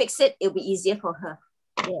fix it, it'll be easier for her.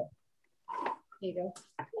 Yeah. There you go.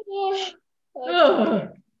 Yeah.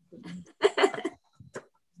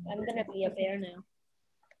 I'm gonna be a bear now.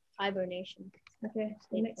 Hibernation. Okay.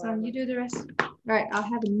 So next time you do the rest. Right. I'll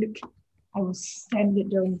have a look. I will sand it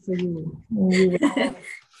down for you.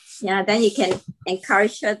 Yeah, then you can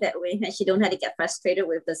encourage her that way, and she don't have to get frustrated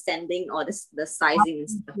with the sanding or the sizing and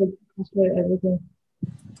stuff. Everything.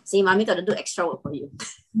 See, mommy got to do extra work for you.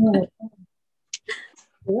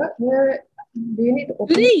 Where do you need to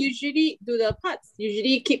open? Do the parts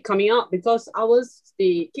usually keep coming out? Because ours,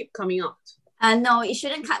 they keep coming out. No, it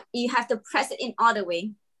shouldn't cut. You have to press it in all the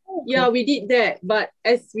way. Yeah, we did that. But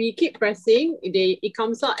as we keep pressing, it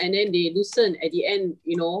comes out and then they loosen at the end,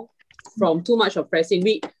 you know, from too much of pressing.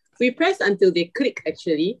 We press until they click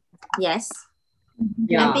actually. Yes.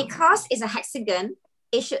 Yeah. And because it's a hexagon,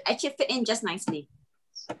 it should actually fit in just nicely.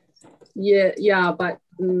 Yeah, but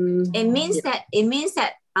it means that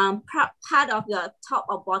part of your top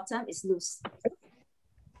or bottom is loose.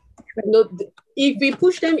 no, if we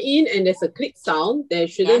push them in and there's a click sound, there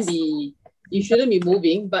shouldn't be. You shouldn't be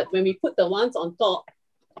moving, but when we put the ones on top,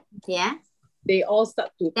 yeah, they all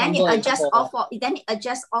start to then crumble. you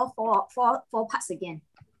adjust all four parts again.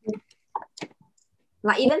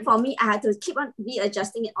 Like even for me, I have to keep on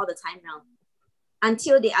readjusting it all the time now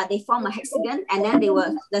until they form a hexagon, and then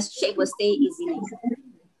the shape will stay easily.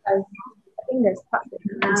 I think there's part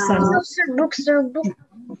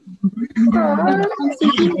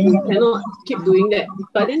Cannot keep doing that,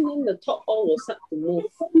 but then the top all will start to move.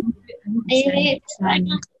 Where's your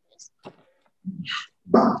hands?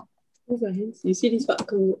 You see this part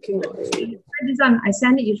came out already. Try this one. I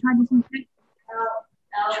send it. You try this one.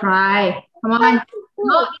 Try. Come on. No, it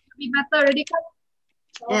will be better already.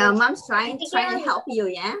 Yeah, mom's trying to help you.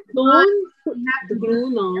 Yeah. Don't put the glue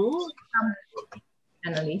now.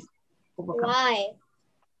 Annalise. Why?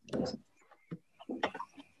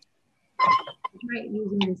 Try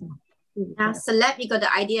using this one. Celeb, you got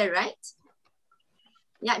the idea, right?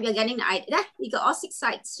 Yeah, you're getting the idea. Yeah, you got all 6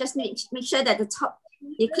 sides. Just make sure that the top,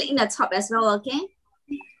 you click in the top as well, okay?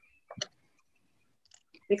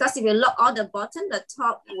 Because if you lock all the bottom, the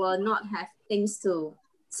top will not have things to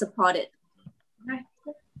support it. Okay.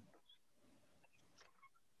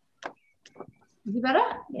 Is it better?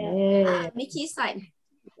 Yeah. Mickey's side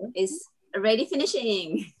is already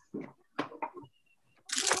finishing.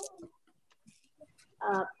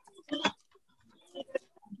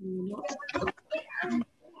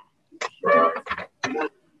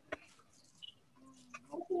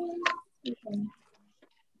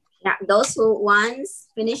 Yeah, those who once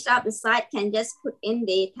finished up the side can just put in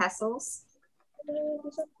the tassels.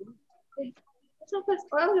 Stop.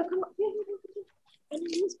 Oh, you come up here.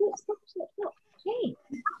 Stop. Hey.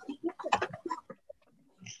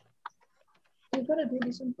 You gotta do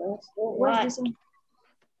this one first. What's this one?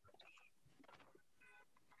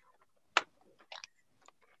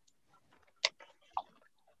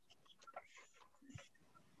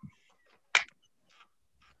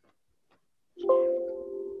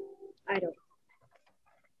 I don't.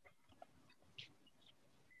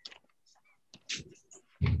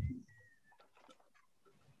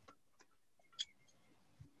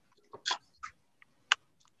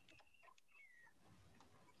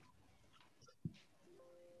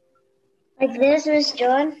 Like this, Miss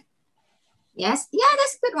John? Yes, yeah,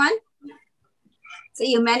 that's a good one. So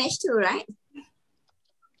you managed to, right?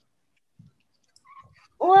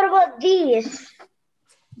 What about these?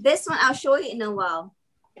 This one I'll show you in a while.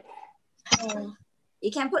 Oh. You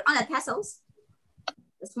can put on the tassels.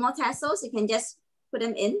 The small tassels, you can just put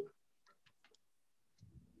them in.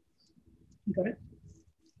 You got it?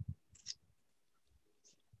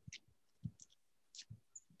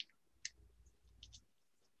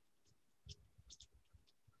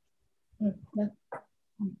 Yeah.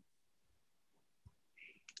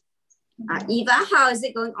 Eva, how is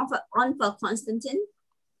it going on for Constantine?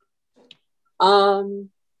 For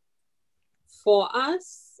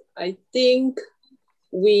us, I think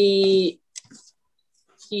he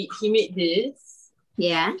made this.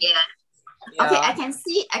 Yeah. Yeah. Okay, I can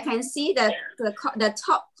see the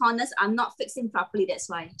top corners are not fixing properly. That's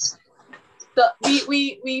why.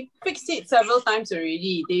 We fixed it several times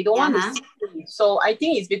already. They don't want to see. So I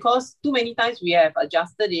think it's because too many times we have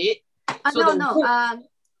adjusted it. So no.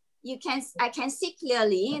 I can see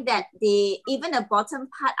clearly that even the bottom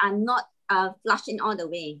part are not flushed in all the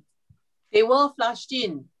way. They were flushed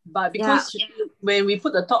in, but because when we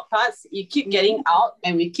put the top parts, it keep getting out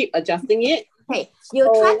and we keep adjusting it. Okay, you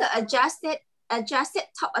try to adjust it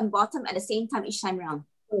top and bottom at the same time each time round.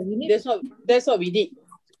 That's what we did.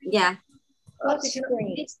 Yeah.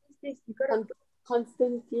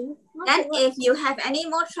 Constantine. Then if you have any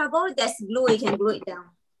more trouble, there's glue, you can glue it down.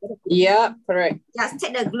 Yeah, correct. Just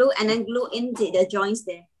take the glue and then glue into the joints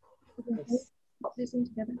there. Pop this in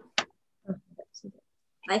together.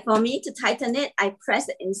 Like for me to tighten it, I press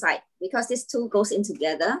it inside because this two goes in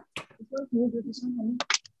together. Can you do this one, honey?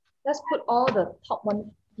 Let's put all the top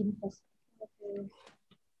one in first. Okay.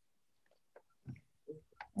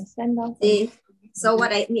 And stand down. So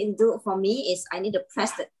what I need to do for me is I need to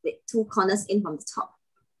press the two corners in from the top.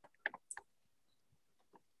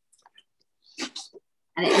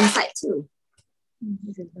 And then inside too.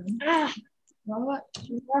 This is done. Now what?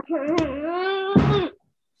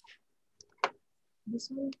 This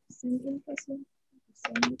one, send in first one.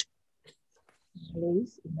 Send it.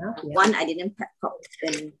 Please, enough. Yeah. One I didn't pop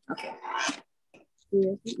then. Okay.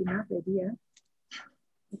 Seriously, enough already, yeah.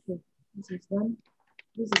 Okay, this is one.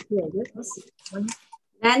 This is here, good. One.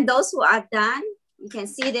 And those who are done, you can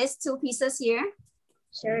see there's two pieces here.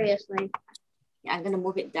 Seriously. Yeah, I'm gonna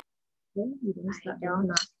move it down. Okay, you don't start down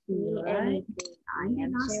nasty, right? I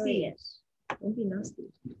am serious. Don't be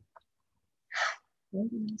nasty. Don't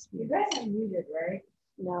be nasty. You guys are muted, right?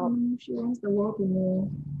 No. She wants the world to know.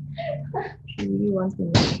 She really wants to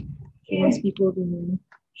know. She wants people to know.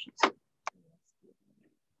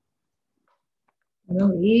 No,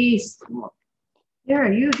 please.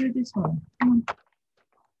 Here, you do this one. Come on.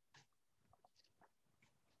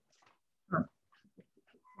 Huh.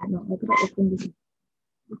 No, I gotta open this.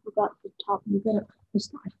 You forgot the top. You gotta.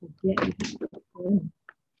 It's not. I forget. You gotta open.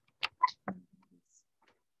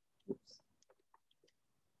 Oops.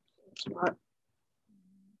 That's not.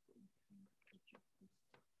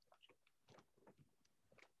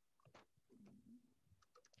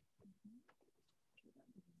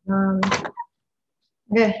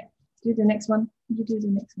 Okay, do the next one. You do the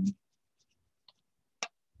next one.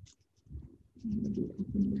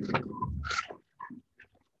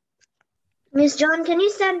 Miss John, can you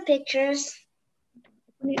send pictures?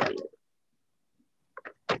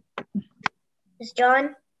 Miss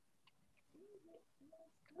John?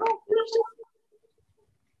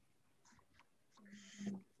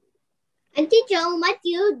 Auntie Joan, what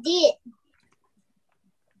you did?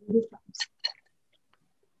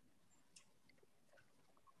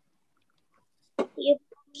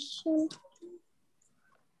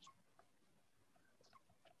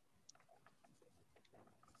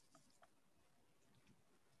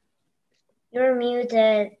 You're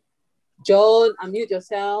muted. Joan, unmute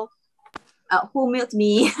yourself. Who mute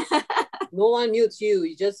me? No one mutes you.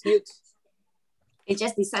 You just mute. It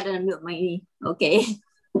just decided to mute me. Okay.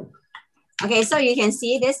 Okay, so you can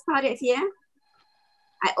see this part of here.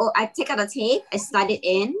 I take out the tape, I slide it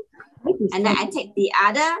in, and then I take the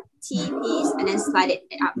other T piece and then slide it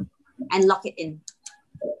up and lock it in.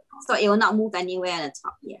 So it will not move anywhere on the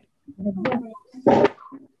top here.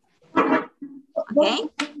 Okay.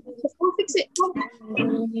 Fix it.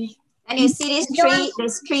 And you see these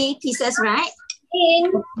three pieces, right?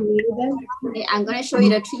 Okay, I'm going to show you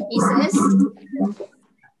the three pieces.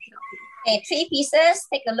 Okay, three pieces.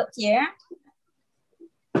 Take a look here.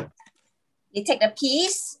 You take the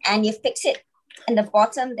piece and you fix it in the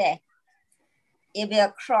bottom there. It will be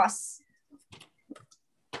a cross.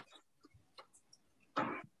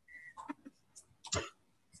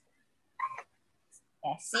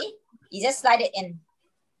 Yeah, see? You just slide it in.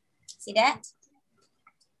 See that?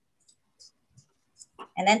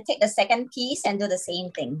 And then take the second piece and do the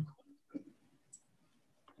same thing.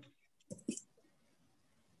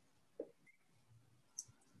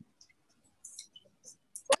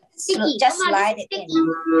 Sticky. Just slide it in.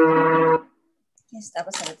 Yes,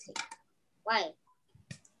 double sellotape. Why?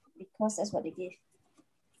 course, that's what they give.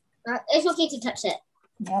 It's okay to touch it.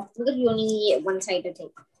 Yep. Because you only need one side to take.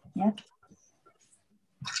 Yep.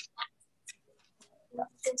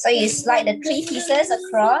 So you slide the 3 pieces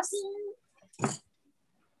across.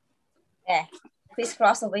 There,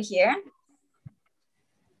 crisscross over here.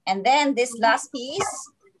 And then this last piece,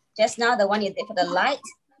 just now the one you did for the light,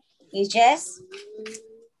 you just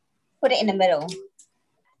put it in the middle.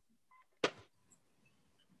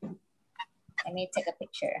 Let me take a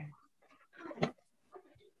picture.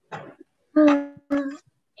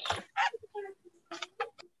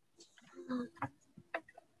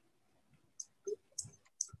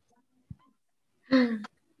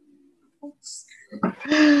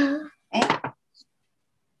 Okay.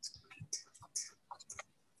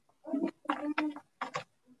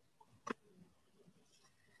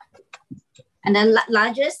 And the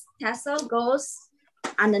largest tassel goes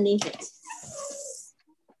underneath it.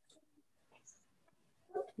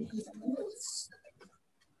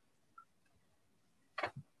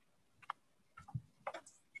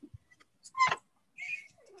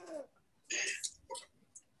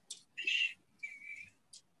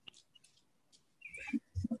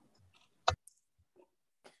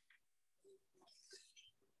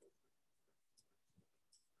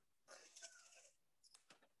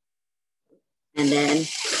 And then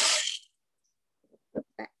put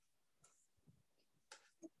back.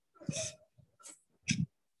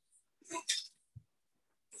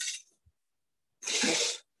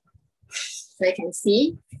 So you can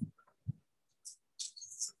see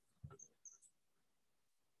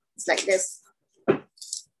it's like this.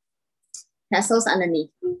 Tassels underneath.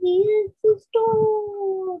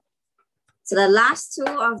 So the last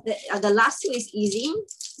two is easy.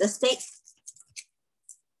 The stick.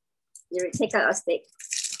 You take out a stick.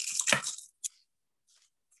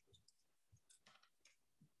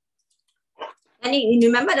 And you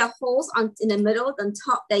remember the holes in the middle, on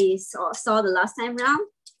top that you saw the last time round?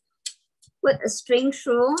 Put a string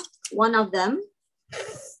through one of them.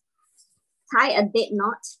 Tie a dead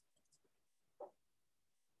knot.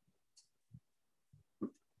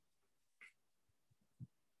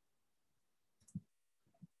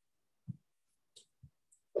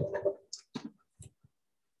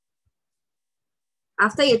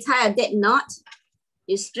 After you tie a dead knot,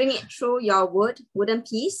 you string it through your wooden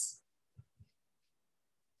piece.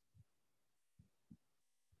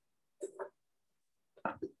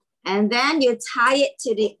 And then you tie it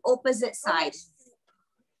to the opposite side.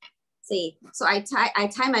 See, so I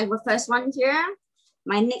tie my first one here.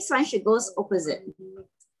 My next one should go opposite.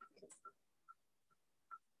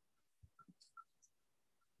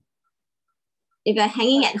 If you're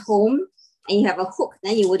hanging at home and you have a hook,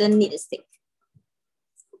 then you wouldn't need a stick.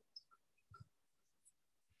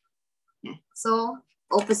 Yeah. So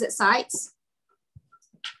opposite sides.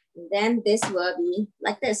 And then this will be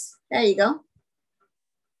like this. There you go.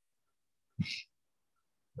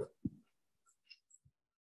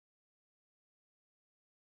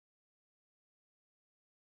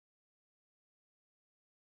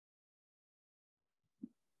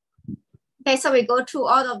 Okay, so we go through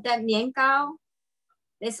all of them. Nian Gao.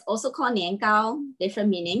 This also called Nian Gao, different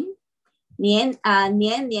meaning. Nian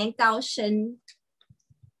Gao Shen.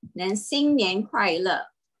 Then 新年快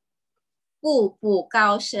乐. 步步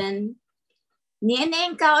高升. 年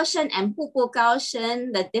年高升 and 步步高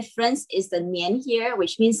升. The difference is the 年 here,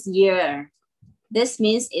 which means year. This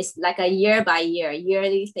means it's like a year by year,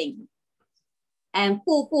 yearly thing. And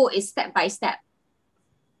步步 is step by step.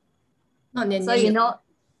 Not 年 So you know,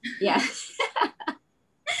 yeah.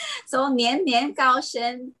 So 年年高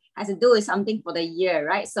升 has to do with something for the year,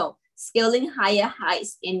 right? So scaling higher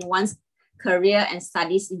heights in one's career and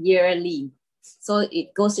studies yearly. So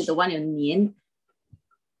it goes to the one in Nian.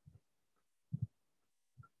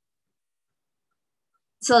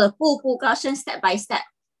 So the 步步高升 step by step.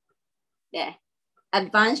 Yeah.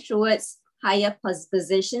 Advance towards higher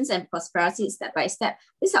positions and prosperity step by step.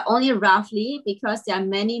 These are only roughly because there are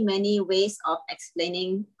many, many ways of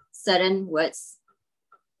explaining certain words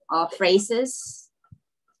or phrases.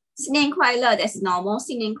 新年快乐, that's normal.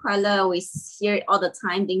 新年快乐, we hear it all the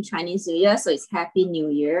time during Chinese New Year, so it's Happy New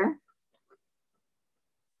Year.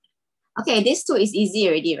 Okay, this two is easy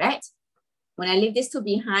already, right? When I leave these two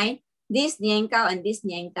behind, this Nian Gao and this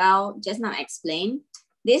Nian Gao, just now I explained.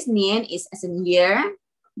 This Nian is as in year.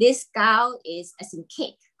 This Gao is as in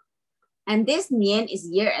cake. And this Nian is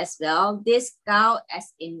year as well. This Gao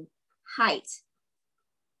as in height.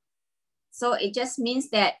 So it just means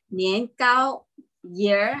that Nian Gao,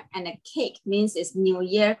 year, and a cake means it's New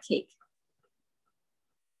Year cake.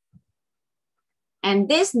 And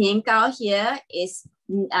this Nian Gao here is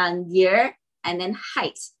year and then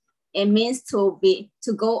height. It means to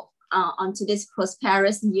go onto this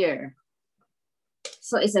prosperous year.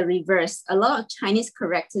 So it's a reverse. A lot of Chinese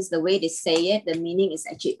characters, the way they say it, the meaning is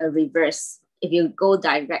actually a reverse if you go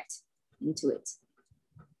direct into it.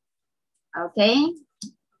 Okay,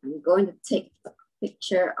 I'm going to take a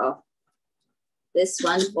picture of this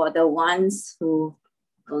one for the ones who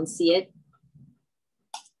don't see it.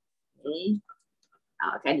 Okay,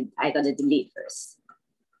 okay, I gotta delete first.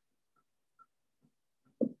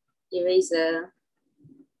 Eraser.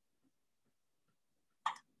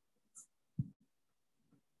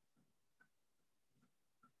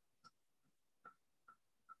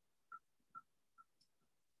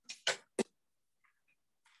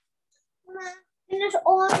 Finish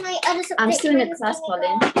all my other subjects. I'm still in the class,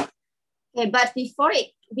 Colin. Okay, but before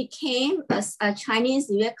it became a Chinese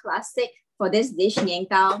New Year classic for this dish, Nian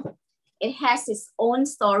Gao, it has its own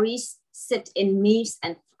stories set in myths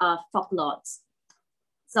and folklores.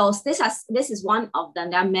 So this is one of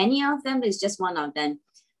them. There are many of them, but it's just one of them.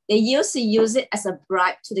 They used to use it as a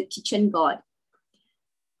bribe to the kitchen god.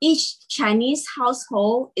 Each Chinese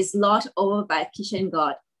household is lorded over by a kitchen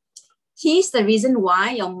god. Here's the reason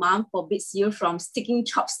why your mom forbids you from sticking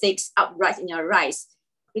chopsticks upright in your rice,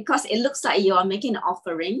 because it looks like you are making an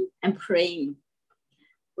offering and praying.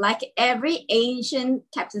 Like every ancient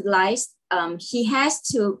capitalist, he has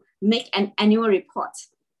to make an annual report.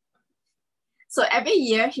 So every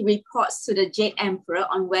year he reports to the Jade Emperor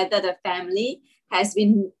on whether the family has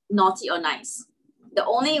been naughty or nice. The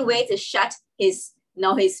only way to shut his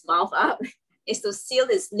mouth up is to seal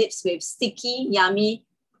his lips with sticky, yummy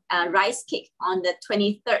rice cake on the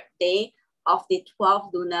 23rd day of the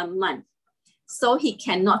 12th lunar month. So he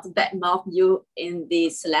cannot badmouth you in the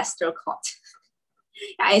celestial court.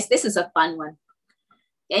 Guys, this is a fun one.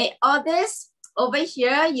 Okay, all this over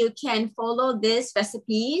here, you can follow these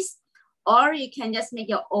recipes, or you can just make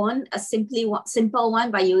your own, a simple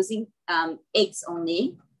one by using eggs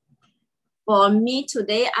only. For me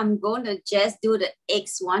today, I'm going to just do the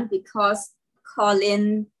eggs one because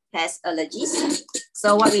Colin has allergies.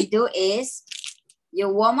 So what we do is you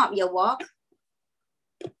warm up your wok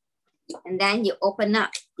and then you open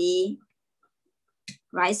up the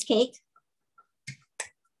rice cake.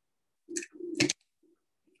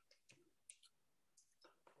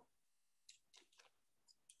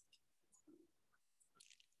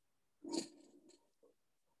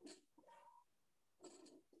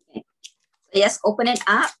 Okay. So just open it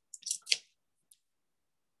up.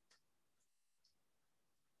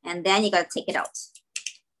 And then you gotta take it out.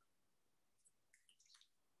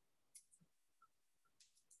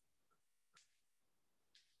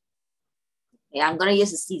 Yeah, I'm gonna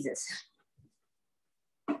use the scissors.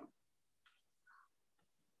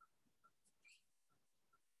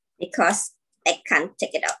 Because I can't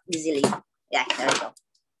take it out easily. Yeah, there we go.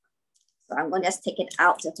 So I'm gonna just take it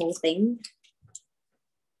out, the whole thing.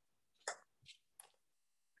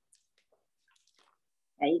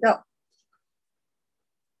 There you go.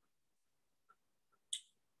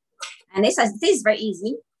 And this is very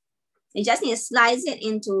easy. You just need to slice it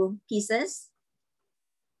into pieces.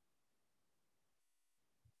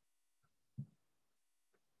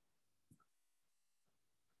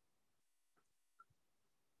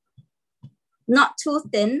 Not too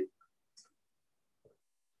thin.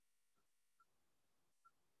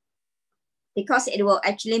 Because it will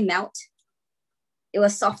actually melt. It will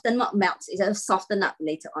soften, not melt. It will soften up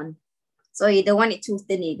later on. So you don't want it too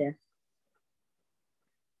thin either.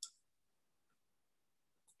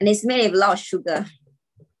 And it's made with a lot of sugar.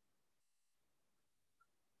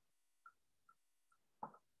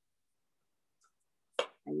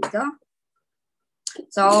 There you go.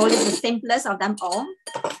 So this is the simplest of them all.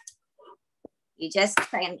 You just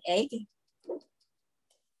crack an egg.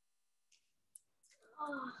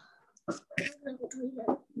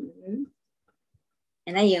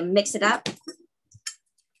 And then you mix it up.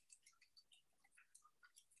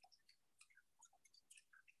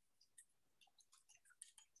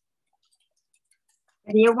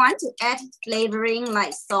 If you want to add flavoring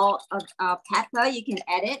like salt or pepper, you can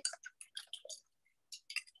add it.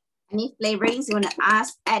 Any flavorings you want to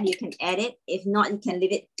add, you can add it. If not, you can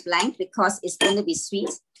leave it blank because it's going to be sweet.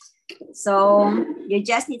 So you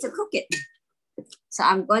just need to cook it. So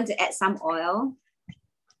I'm going to add some oil.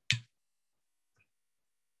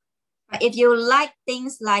 But if you like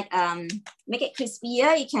things like make it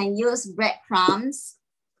crispier, you can use breadcrumbs.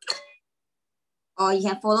 Or you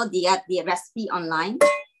can follow the recipe online.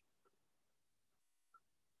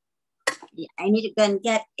 Yeah, I need to go and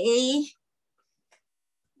get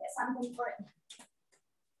something for it.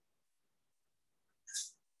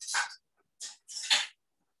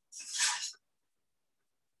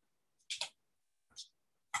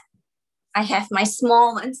 I have my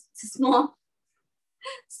small ones, small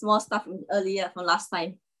stuff from earlier from last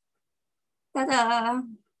time. Ta-da!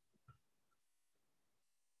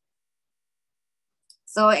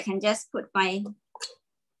 So I can just put my,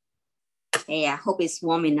 hey, I hope it's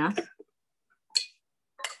warm enough.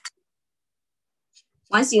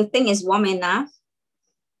 Once you think it's warm enough,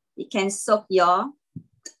 you can soak your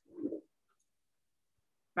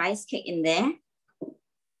rice cake in there.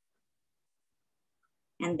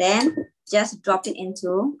 And then just drop it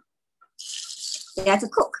into there to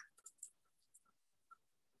cook.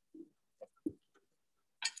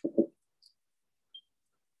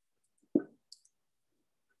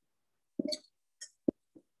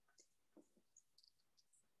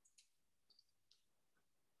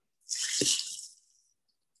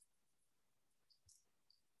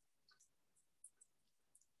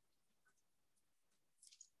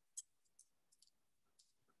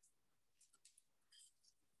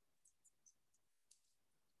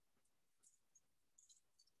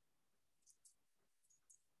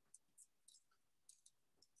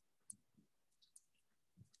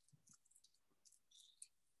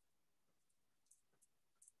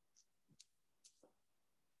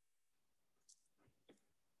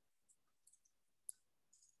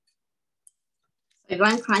 If you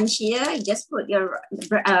want crunchier, you just put your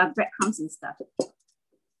breadcrumbs and stuff.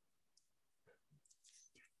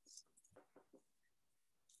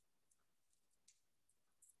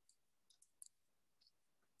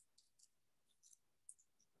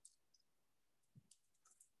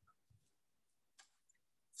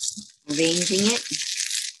 Arranging it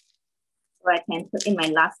so I can put in my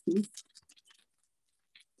last piece.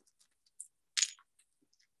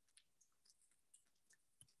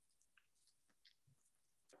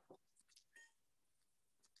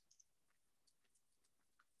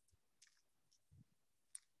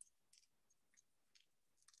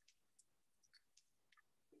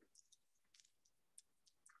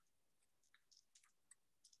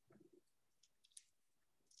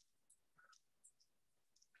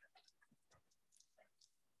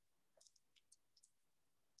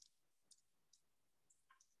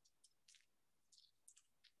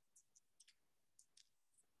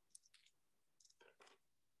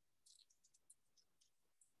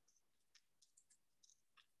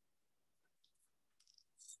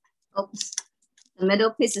 Oops, the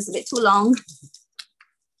middle piece is a bit too long.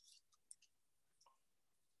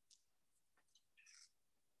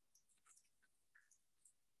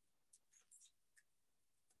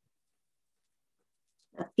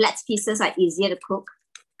 The flat pieces are easier to cook.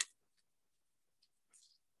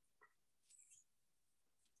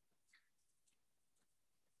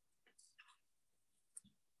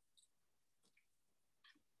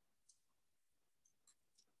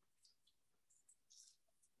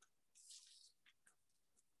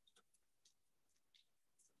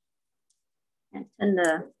 And turn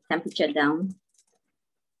the temperature down.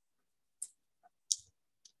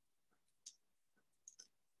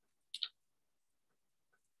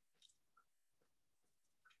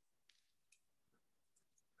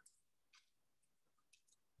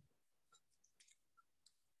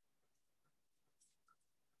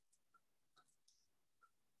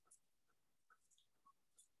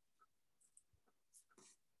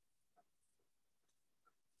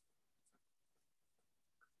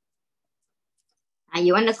 And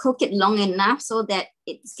you want to cook it long enough so that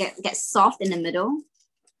it gets soft in the middle.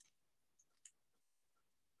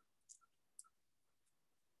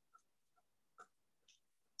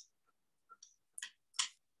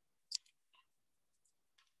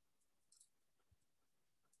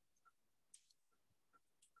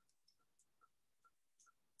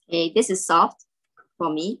 Okay, this is soft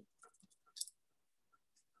for me.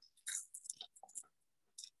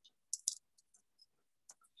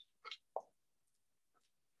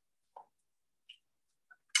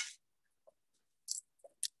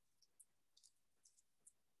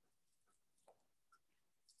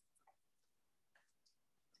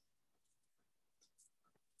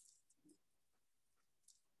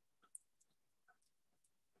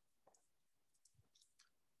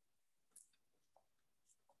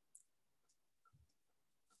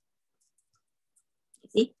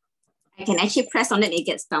 See, I can actually press on it, it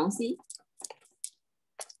gets bouncy.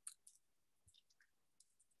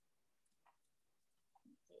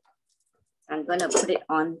 I'm gonna put it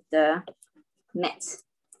on the net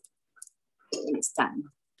when it's done.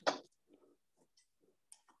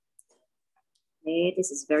 Okay,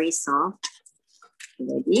 this is very soft.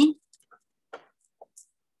 Ready?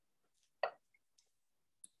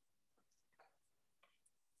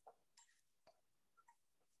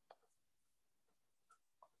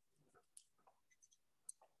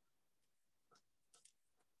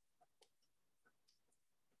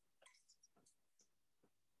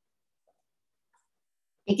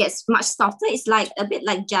 it gets much softer. It's like a bit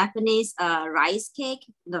like Japanese rice cake,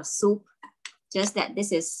 the soup, just that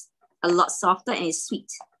this is a lot softer and it's sweet.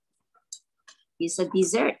 It's a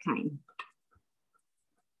dessert kind.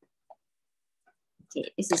 Okay,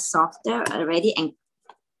 this is softer already, and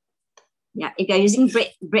yeah, if you're using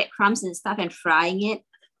breadcrumbs and stuff and frying it,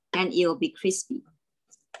 then it will be crispy.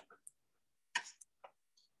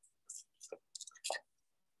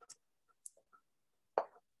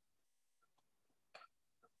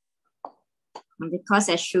 And because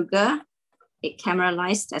there's sugar, it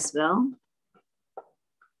caramelized as well.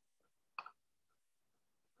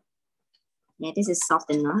 Yeah, this is soft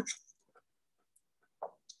enough.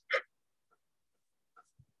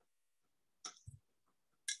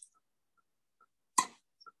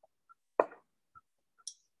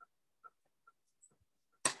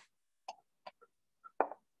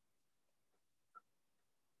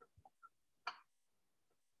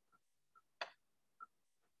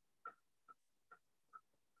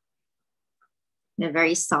 They're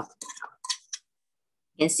very soft.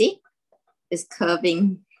 You can see it's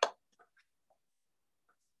curving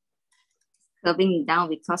down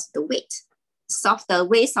because of the weight. Softer,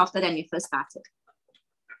 way softer than we first started.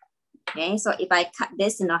 Okay, so if I cut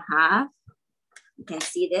this in half, you can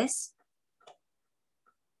see this.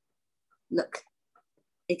 Look,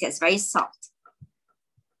 it gets very soft.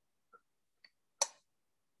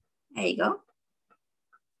 There you go.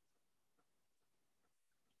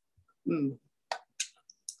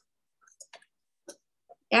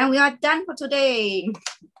 And we are done for today.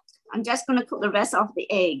 I'm just gonna cook the rest of the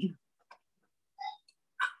egg.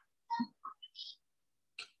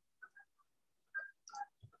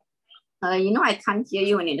 You know I can't hear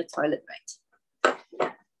you when you're in the toilet, right?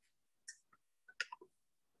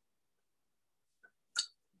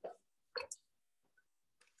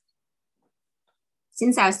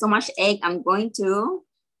 Since I have so much egg, I'm going to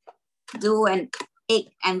do an egg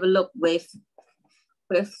envelope with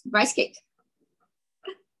rice cake.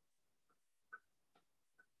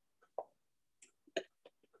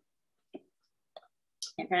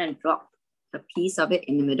 I'm gonna drop a piece of it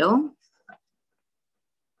in the middle.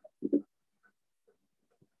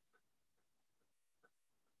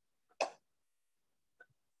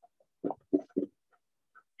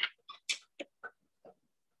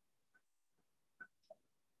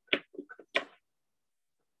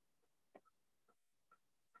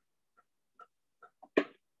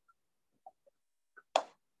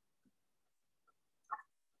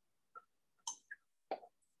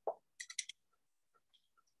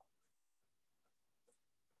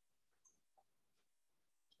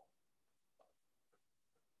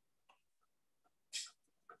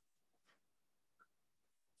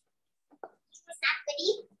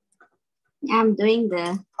 Yeah, I'm doing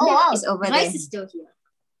the. Oh, it's over rice there. is still here.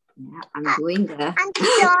 Yeah, I'm doing the. Auntie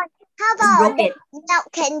John, how about it.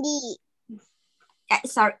 milk candy?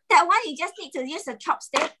 Sorry, that one you just need to use a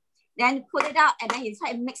chopstick, then pull it out, and then you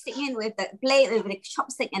try mixing in with the blade with the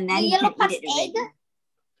chopstick, and then The you yellow can eat it egg?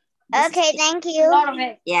 already. Okay, thank A you. lot of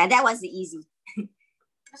it. Yeah, that was the easy.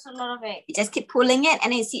 That's a lot of it. You just keep pulling it,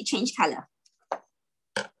 and then you see it change color.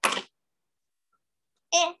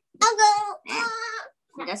 I'll go.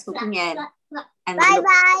 You're just cooking it. And Bye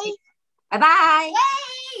bye. Bye bye.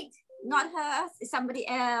 Wait! Not her. It's somebody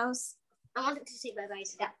else. I wanted to say bye-bye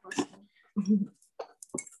to that person.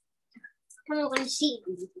 Come over and see.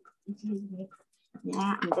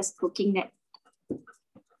 Yeah, I'm just cooking that.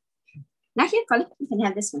 Now here, Colin, you can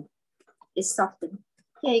have this one. It's softened.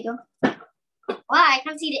 Here you go. Why? I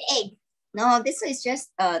can't see the egg. No, this one is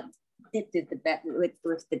just dipped with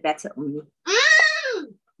the batter only.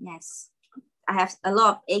 Yes. I have a lot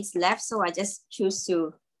of eggs left, so I just choose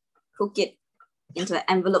to cook it into an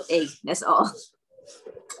envelope egg. That's all.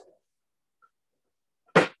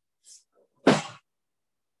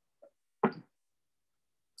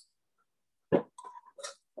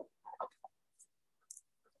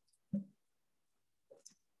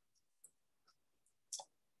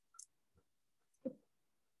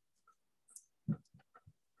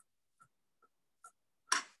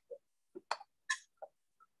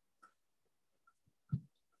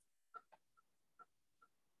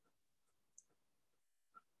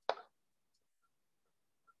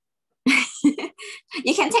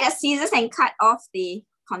 You can take a scissors and cut off the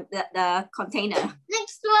container.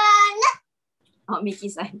 Next one. Oh,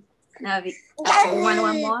 Mickey's like, no,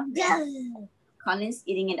 one more. Yeah. Colin's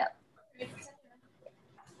eating it up.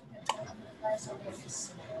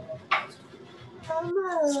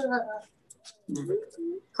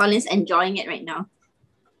 Colin's enjoying it right now.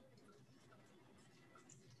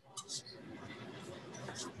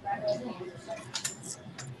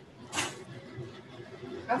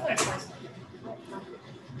 I'm gonna try something.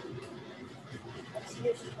 Let's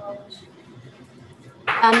use flowers.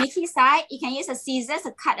 Mickey side, you can use a scissors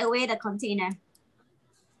to cut away the container.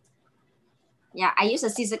 Yeah, I use a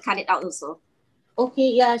scissor cut it out also.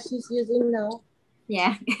 Okay, yeah, she's using now.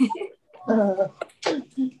 Yeah. I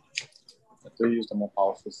do use the more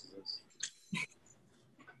powerful scissors.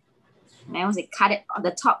 And once you cut it on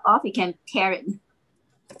the top off, you can tear it.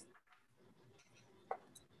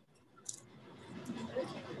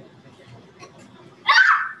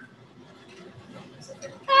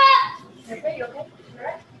 Okay, you okay? You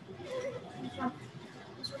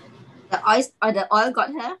alright? The oil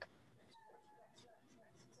got her.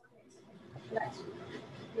 Relax.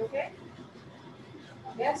 You okay?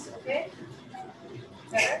 Yes, okay.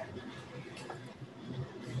 Better?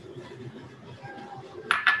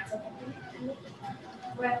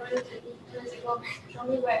 Where does it go? Show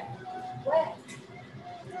me where. Where?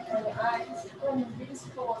 On the eyes. Oh, this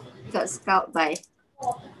cold. Got scalped by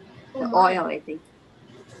the oil, I think.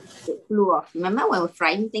 It flew off. Remember when we're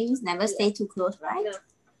frying things, never stay too close, right? No.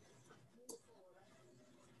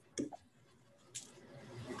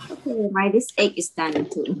 Okay, this egg is done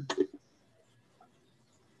too.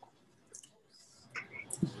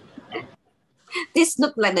 This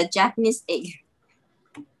looks like the Japanese egg.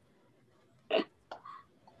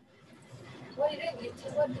 What are you doing?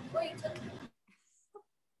 What are you doing?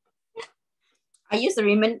 I use the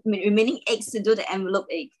remaining eggs to do the envelope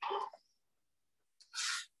egg.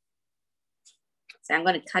 So I'm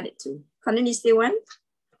going to cut it too. Colin, you still want?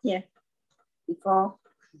 Here. Before.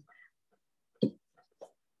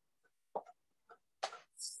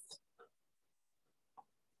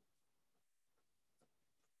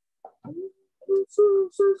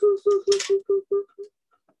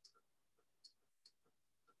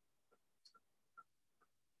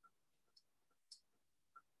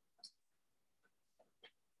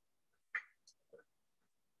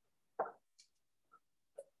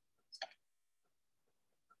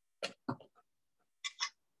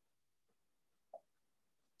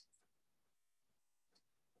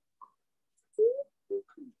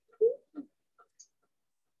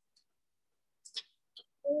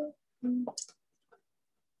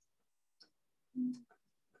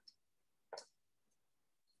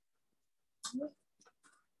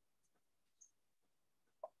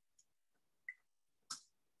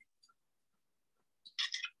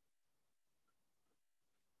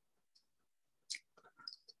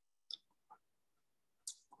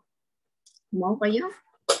 More for you.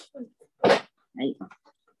 There you go.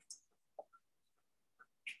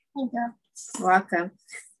 Thank you. Welcome.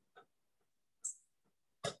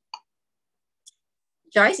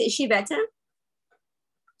 Joyce, is she better?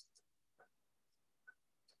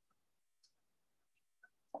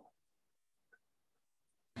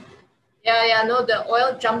 Yeah, no, the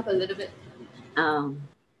oil jumped a little bit. And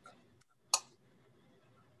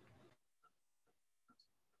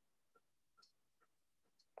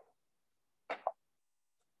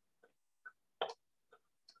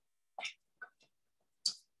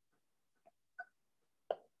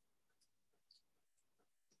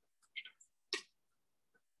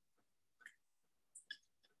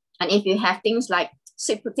if you have things like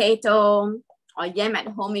sweet potato or yam at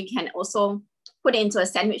home, you can also put it into a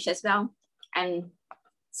sandwich as well. And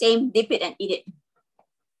same, dip it and eat it.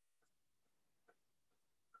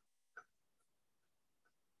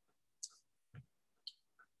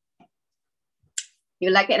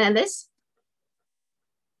 You like it, Alice?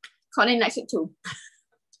 Colin likes it too.